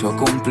 18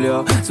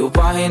 cumplió. Su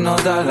página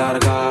está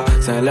larga,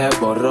 se le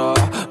borró.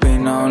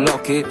 Vino un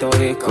loquito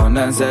y con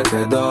él se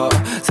quedó.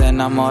 Se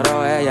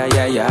enamoró ella y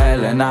ella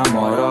él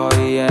enamoró.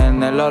 Y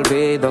en el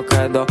olvido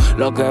quedó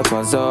lo que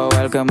pasó.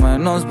 El que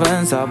menos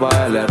pensaba,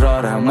 el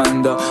error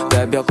enmendó.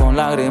 Te vio con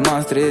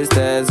lágrimas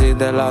tristes y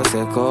te la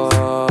secó.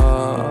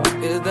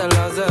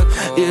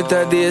 Y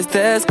te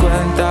diste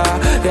cuenta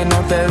que no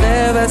te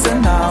debes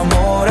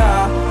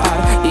enamorar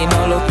y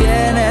no lo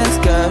tienes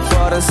que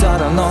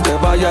forzar. No te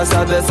vayas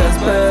a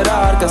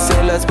desesperar, que si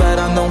la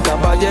espera nunca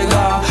va a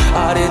llegar.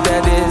 Y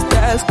te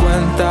diste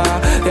cuenta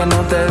que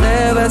no te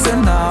debes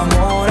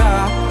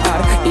enamorar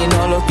y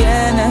no lo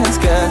tienes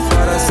que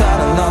forzar.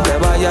 No te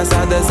vayas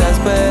a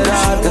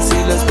desesperar, que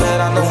si la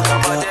espera nunca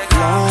va a llegar.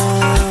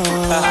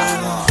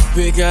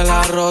 Vi que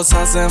la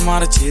rosa se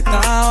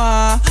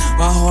marchitaba,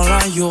 bajo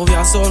la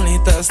lluvia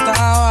solita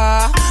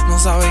estaba. No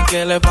saben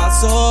qué le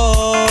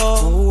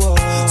pasó,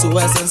 su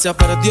esencia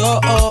perdió.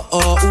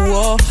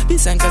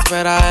 Dicen que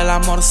espera el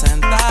amor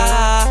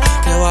sentada,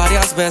 que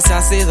varias veces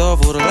ha sido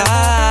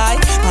burlada.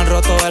 Han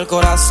roto el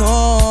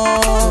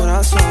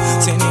corazón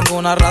sin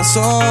ninguna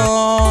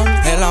razón.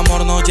 El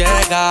amor no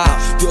llega,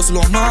 Dios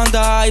lo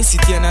manda. Y si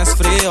tienes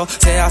frío,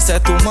 se hace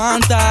tu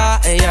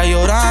manta. Ella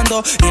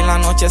llorando y la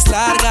noche es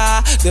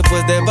larga.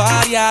 Después de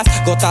varias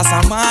gotas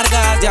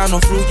amargas ya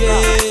no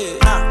fluye,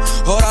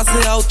 ahora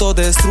se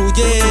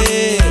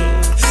autodestruye.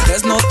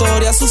 Es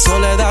notoria su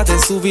soledad,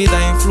 en su vida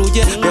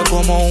influye. Veo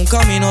como un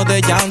camino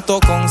de llanto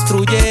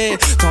construye.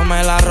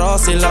 Tomé la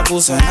rosa y la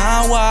puse en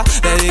agua.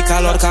 Le di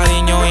calor,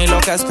 cariño y lo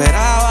que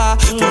esperaba.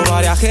 Por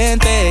varias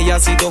gente ella ha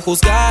sido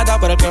juzgada,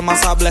 pero el que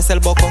más habla es el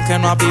bocón que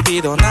no ha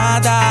vivido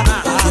nada.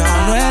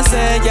 Ya no es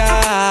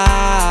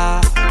ella,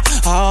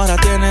 ahora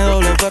tiene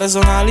doble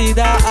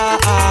personalidad.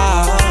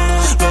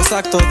 Los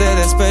actos de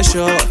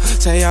despecho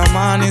se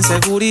llaman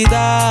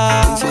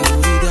inseguridad.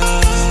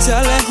 Se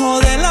alejó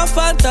de la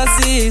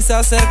fantasía y se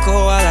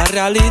acercó a la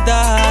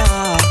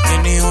realidad. Y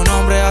ni un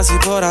hombre así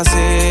por así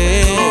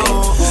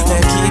le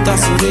quita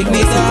su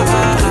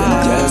dignidad.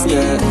 Y es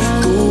que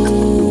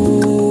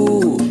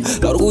tú,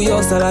 la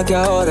orgullosa la que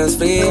ahora es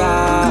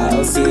fría.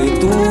 Si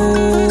tú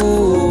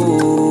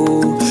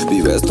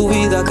vives tu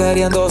vida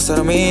queriendo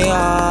ser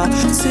mía.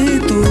 Si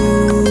tú,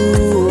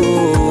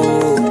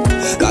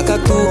 la que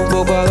tú un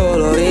poco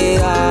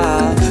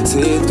adolorida.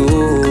 Si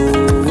tú,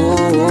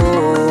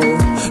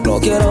 no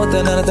quiero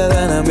tenerte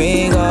de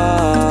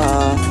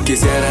enemiga.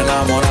 Quisiera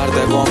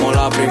enamorarte como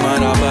la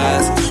primera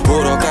vez.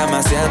 Juro que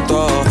me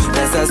siento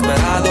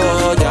desesperado.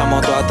 Llamo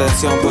tu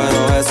atención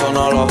pero eso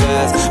no lo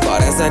ves.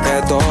 Parece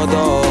que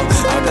todo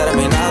ha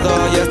terminado.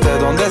 Y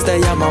donde esté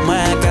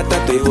llámame que te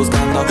estoy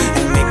buscando.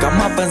 En mi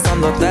cama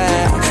pensándote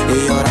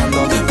y llorando.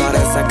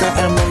 Parece que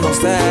el mundo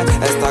se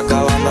está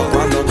acabando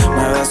cuando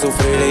me ves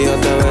sufrir y yo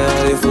te veo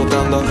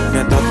disfrutando.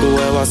 Mientras tú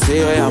ves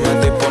vacío, ya me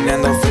estoy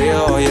poniendo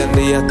frío. Hoy en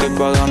día estoy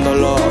pagando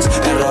los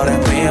errores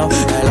míos.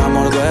 El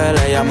amor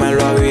duele, ya me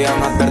lo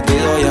habían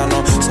advertido. Ya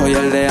no soy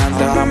el de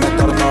antes, ahora me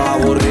torno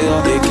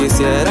aburrido. Y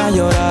quisiera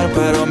llorar,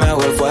 pero me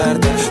hago el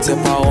fuerte. Si es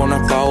pa' uno,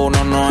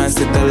 no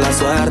existe la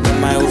suerte.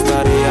 Me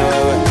gustaría,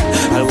 bebé,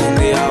 algún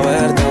día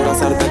verte,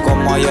 abrazarte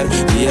como ayer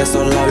y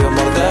esos labios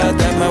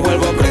morderte. Me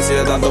vuelvo crazy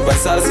de tanto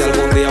pensar. Si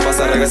algún día vas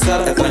a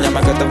regresar,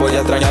 extrañame que te voy a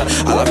extrañar.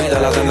 A la vida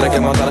la tendré que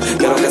matar.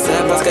 Quiero que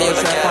sepas que yo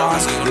te quiero.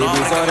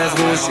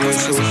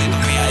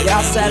 Ella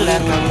se le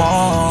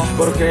remó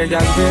porque ella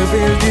es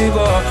débil,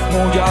 digo,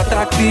 muy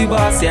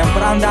atractiva.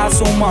 Siempre anda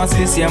suma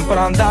y siempre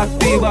anda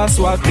activa.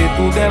 Su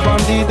actitud de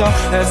bandido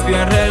es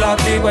bien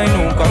relativa y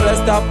nunca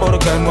resta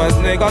porque no es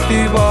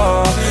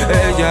negativa.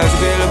 Ella es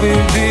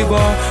vil, vivo,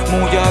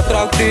 muy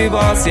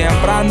atractiva.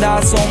 Siempre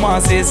anda suma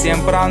y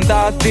siempre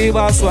anda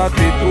activa. Su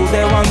actitud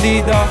de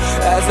bandida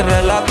es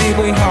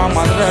relativa y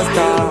jamás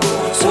resta.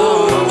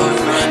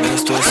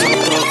 Esto es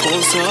otra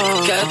cosa.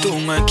 Que tú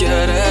me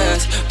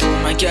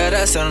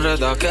quieres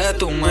enredar, que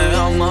tú me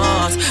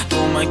amas. Tú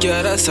me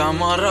quieres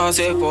amarrar,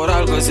 si por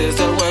algo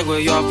hiciste el juego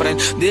y yo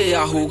aprendí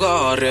a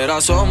jugar.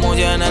 Era somos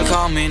y en el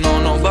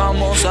camino nos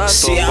vamos a topar.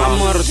 Si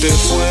amarte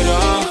fuera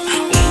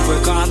un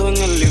pecado en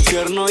el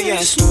infierno y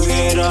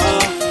estuviera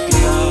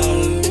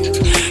real.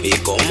 Y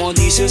como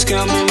dices que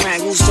a mí me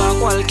gusta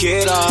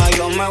cualquiera,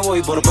 yo me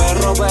voy por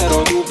perro,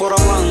 pero tú por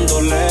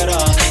bandolera.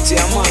 Si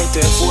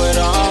amarte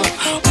fuera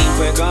un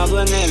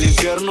pecado en el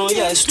infierno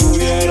ya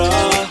estuviera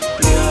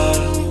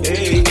real.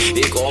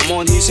 Y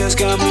como dices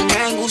que a mí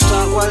me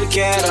gusta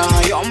cualquiera,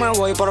 yo me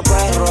voy por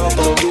perro,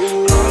 pero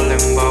tú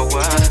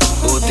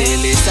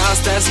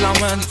utilizaste la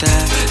mente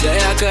de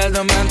aquel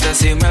demente.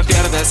 Si me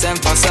pierdes en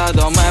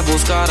pasado, me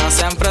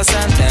buscarás en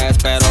presente.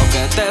 Espero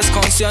que estés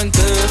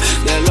consciente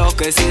de lo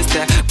que hiciste.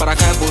 ¿Para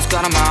qué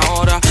buscarme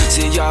ahora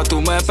si ya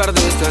tú me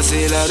perdiste?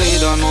 Si la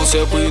herida no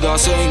se cuida,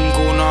 se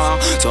incuna.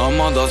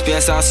 Somos dos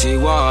piezas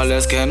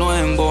iguales que no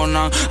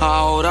embonan.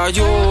 Ahora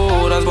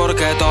lloras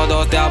porque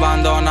todos te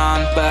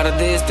abandonan.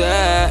 Perdiste,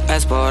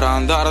 es por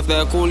andar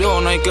de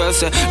culión. Hay que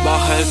se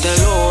baje el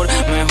telor,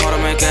 mejor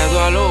me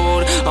quedo al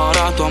or.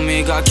 Ahora tu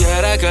amiga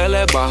quiere que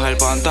le baje el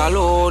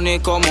pantalón. Y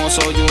como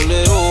soy un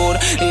león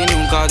y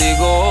nunca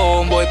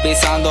digo voy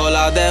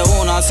pisándola de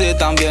una, si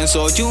también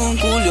soy un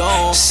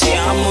culión. Si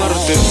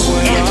amarte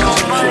fuera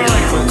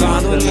un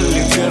pecado en el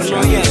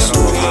infierno y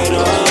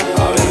estuviera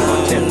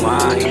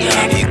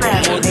y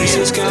como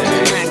dices que a mí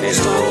me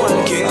gusta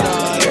cualquiera,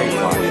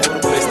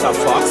 Mr.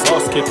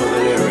 Fox, quito de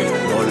lyric.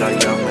 No la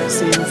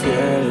llames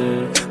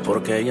infiel,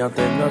 porque ella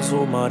tenga a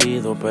su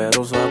marido,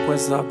 pero se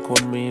acuesta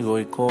conmigo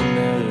y con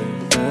él.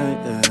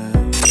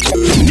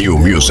 New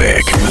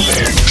Music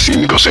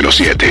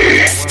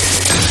 507.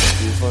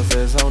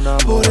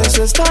 Por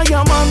eso está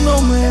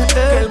llamándome,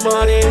 que el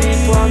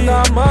maridito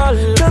anda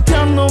mal,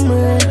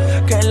 chateándome,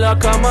 que en la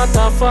cama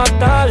está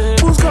fatal,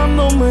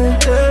 buscándome,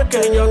 que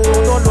ella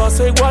todo lo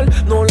hace igual,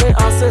 no le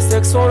hace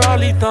sexo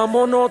oral y está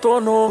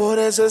monótono. Por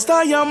eso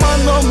está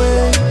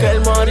llamándome, que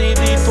el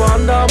maridito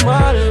anda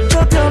mal,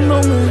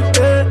 chateándome,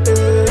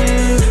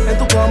 en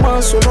tu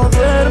cama solo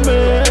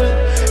duerme,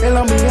 en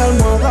la mía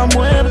almohada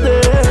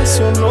muerde,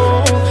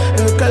 solo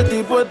es que el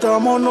tipo está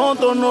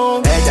monótono.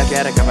 Ella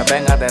quiere que me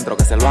venga adentro,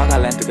 que se lo haga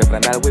lento y que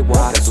prenda el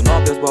wigwag. Que su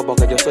novio es bobo,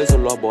 que yo soy su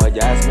lobo,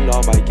 ella es mi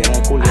loba y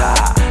quiere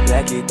culiar.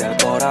 Le quité el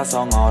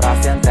corazón, ahora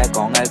siente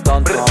con el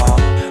tonto.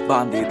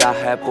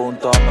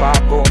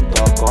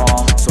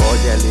 Bandidaje.pa.com. Soy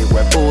el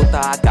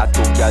hijueputa, que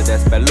atunque al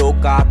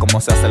despeluca. Como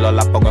se hace lo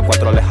la pongo en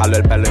cuatro, le jalo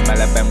el pelo y me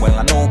le vengo en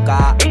la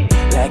nuca.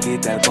 Le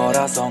quité el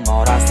corazón,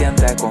 ahora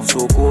siente con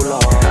su culo.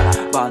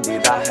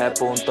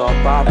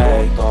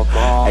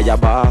 Bandidaje.pa.com. Ella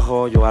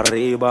abajo, yo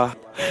arriba,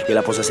 y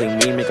la pose sin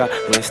mímica,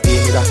 no es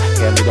tímida.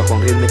 Gemido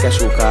con rítmica es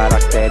su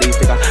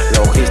característica.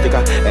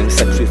 Logística en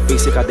sexo y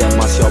física,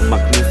 demasiado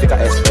magnífica,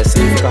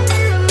 específica.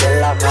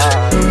 En la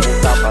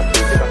está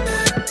pacífica.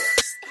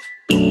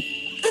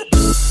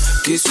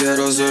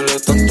 Quisiera hacerle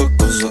tantas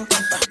cosas.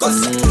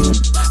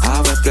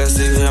 A ver,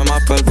 presigue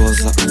más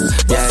pergosa.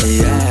 Yeah,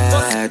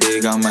 yeah.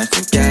 Dígame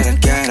que quiere.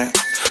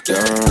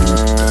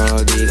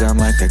 Girl,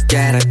 dígame que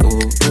quiere.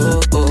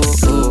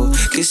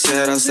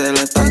 Quisiera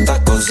hacerle tantas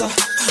cosas.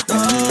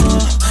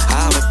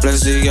 A ver,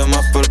 presigue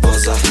más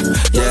pergosa.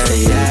 Yeah,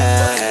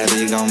 yeah.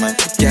 Dígame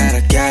que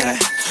quiere.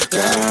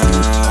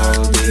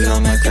 Girl,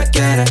 dígame que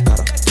quiere.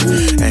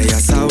 Ella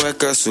sabe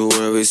que su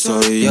baby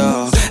soy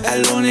yo.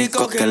 El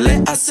único que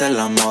le hace el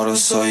amor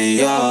soy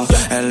yo.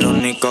 El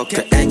único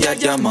que ella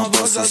llama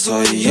bossa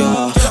soy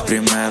yo.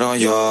 Primero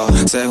yo,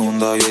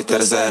 segundo yo y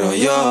tercero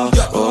yo.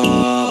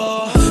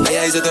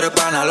 Ella dice tú eres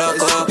pana,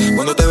 loco.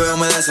 Cuando te veo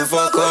me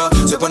desenfoco.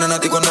 Se pone a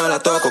ti cuando la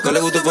toco. Que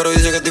le gusta pero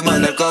dice que estoy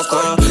mal del coco.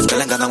 Que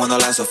le encanta cuando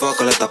la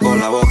sofoco. Le tapo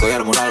la boca y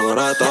armo un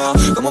alboroto.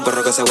 Como un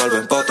perro que se vuelve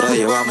en potro.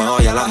 Llévame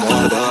hoy a la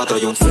mujer de otro.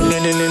 Y un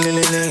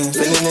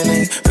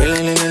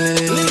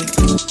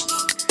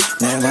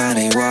de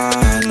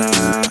marihuana.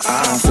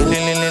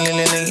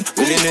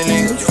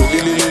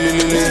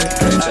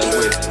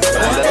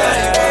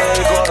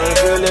 Corre el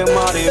feeling,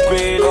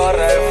 maripil.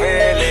 Corre el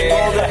feeling.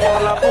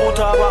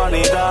 puta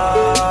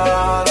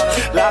vanidad.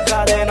 La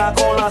cadena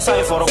con la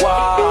Cypher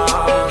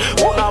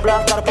One. Una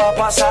blaster pa'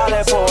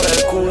 pasarle por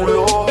el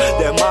culo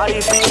de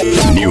Maripili.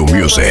 New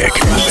Music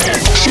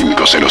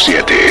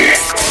 507.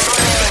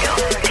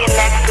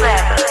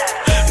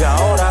 Y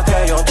ahora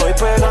que yo estoy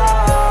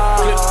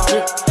pegado,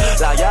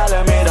 la ya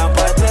le miran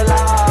pa' este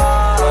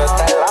lado.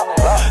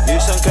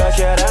 Dicen que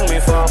quieren mi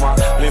fama,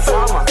 mi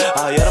fama.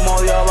 Ayer me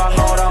odiaban,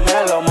 ahora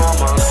me lo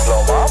maman.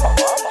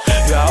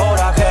 Y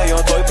ahora que yo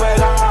estoy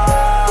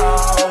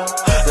pegado,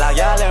 la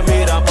ya le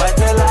miran pa'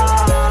 este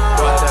lado.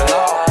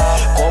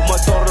 Como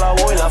Héctor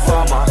Lavoe y la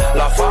fama,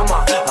 la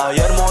fama.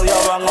 Ayer me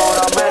odiaban,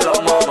 ahora me lo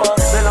maman.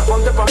 De la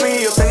ponte pa' mí,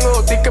 yo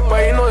tengo tickets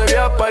pa' ir, no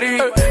debía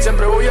parir.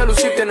 Siempre voy a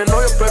lucir, tiene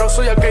novio, pero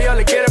soy aquella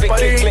le quiere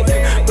parir.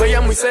 No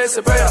llamo y se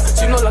desespera,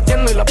 si no la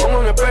atiendo y la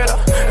pongo en espera.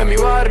 En mi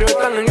barrio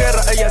están en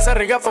guerra, ella se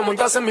arriesga pa'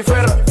 montarse en mi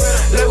ferra.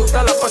 Le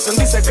gusta la pasión,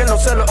 dice que no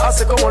se lo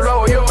hace como lo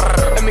hago yo.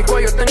 En mi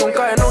cuello tengo un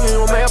cadenón y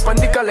no me pa'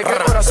 indicarle que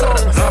corazón.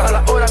 A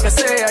la hora que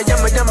sea, ella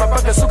me llama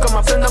pa' que su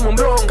cama prenda un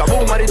blon.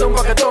 Un maritón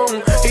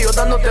paquetón, y yo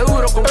dándote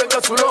duro con el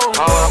casulón.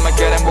 Ahora me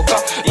quieren buscar,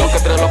 los que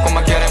tres locos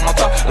me quieren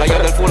matar. La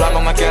guerra del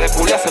fulano me quiere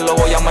culiar, se lo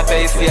voy a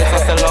meter y si eso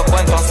se lo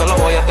cuento, se lo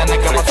voy a tener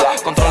que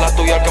matar. Controla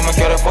tuya el que me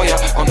quiere follar,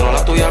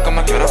 controla tuya el que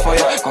me quiere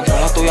follar,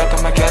 controla tuya el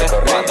que me quiere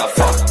follar.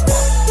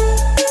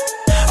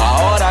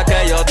 Ahora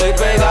que yo estoy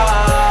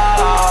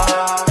pegado,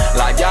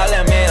 la ya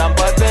le miran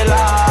pa' este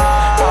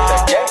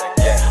lado.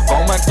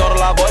 Con Héctor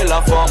Lavoe y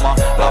la fama,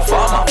 la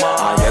fama.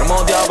 Ayer me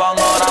odiaban,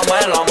 ahora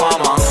me la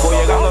maman. Voy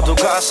llegando a tu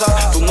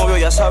casa, tu novio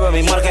ya sabe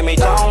mi marca y mi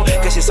town.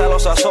 Que si se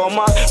los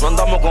asoma, no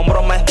andamos con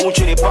broma, es un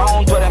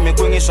chiripán. Tú eres mi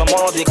queen y somos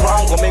los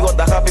D-Crown. Conmigo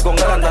está happy con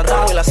Grand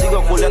Down y la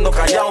sigo culiando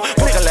callao,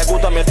 porque le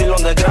gusta mi estilo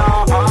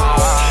underground.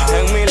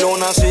 En mi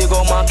luna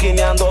sigo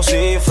maquineando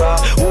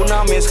cifras,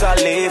 una Miss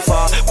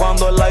Khalifa.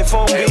 Cuando el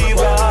iPhone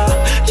vibra,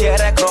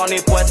 quiere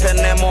crony, pues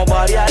tenemos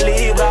varias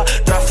libras.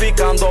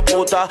 Traficando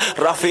puta,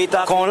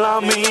 Rafita con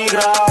la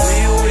migra.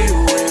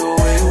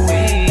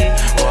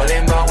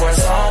 Rolling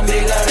backwards, some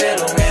bigger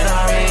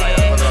ilumina me.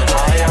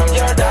 I am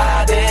your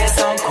daddy,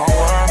 some come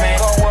warm me.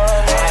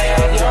 I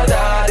am your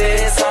daddy,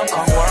 some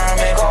come warm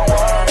me.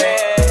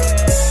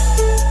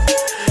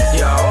 Y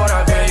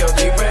ahora que yo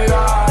estoy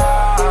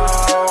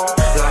pegado,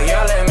 la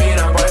guía le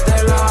mira pa' este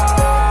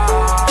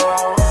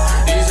lado.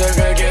 Dice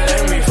que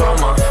quieren mi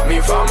fama, mi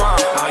fama.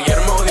 Ayer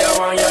me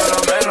odiaban y ahora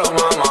me lo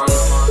maman.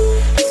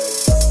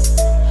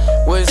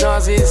 Pues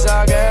así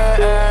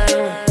again,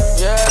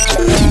 yeah.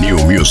 New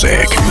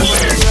Music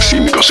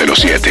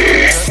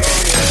 507.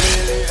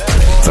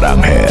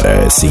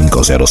 Franger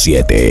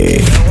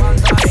 507.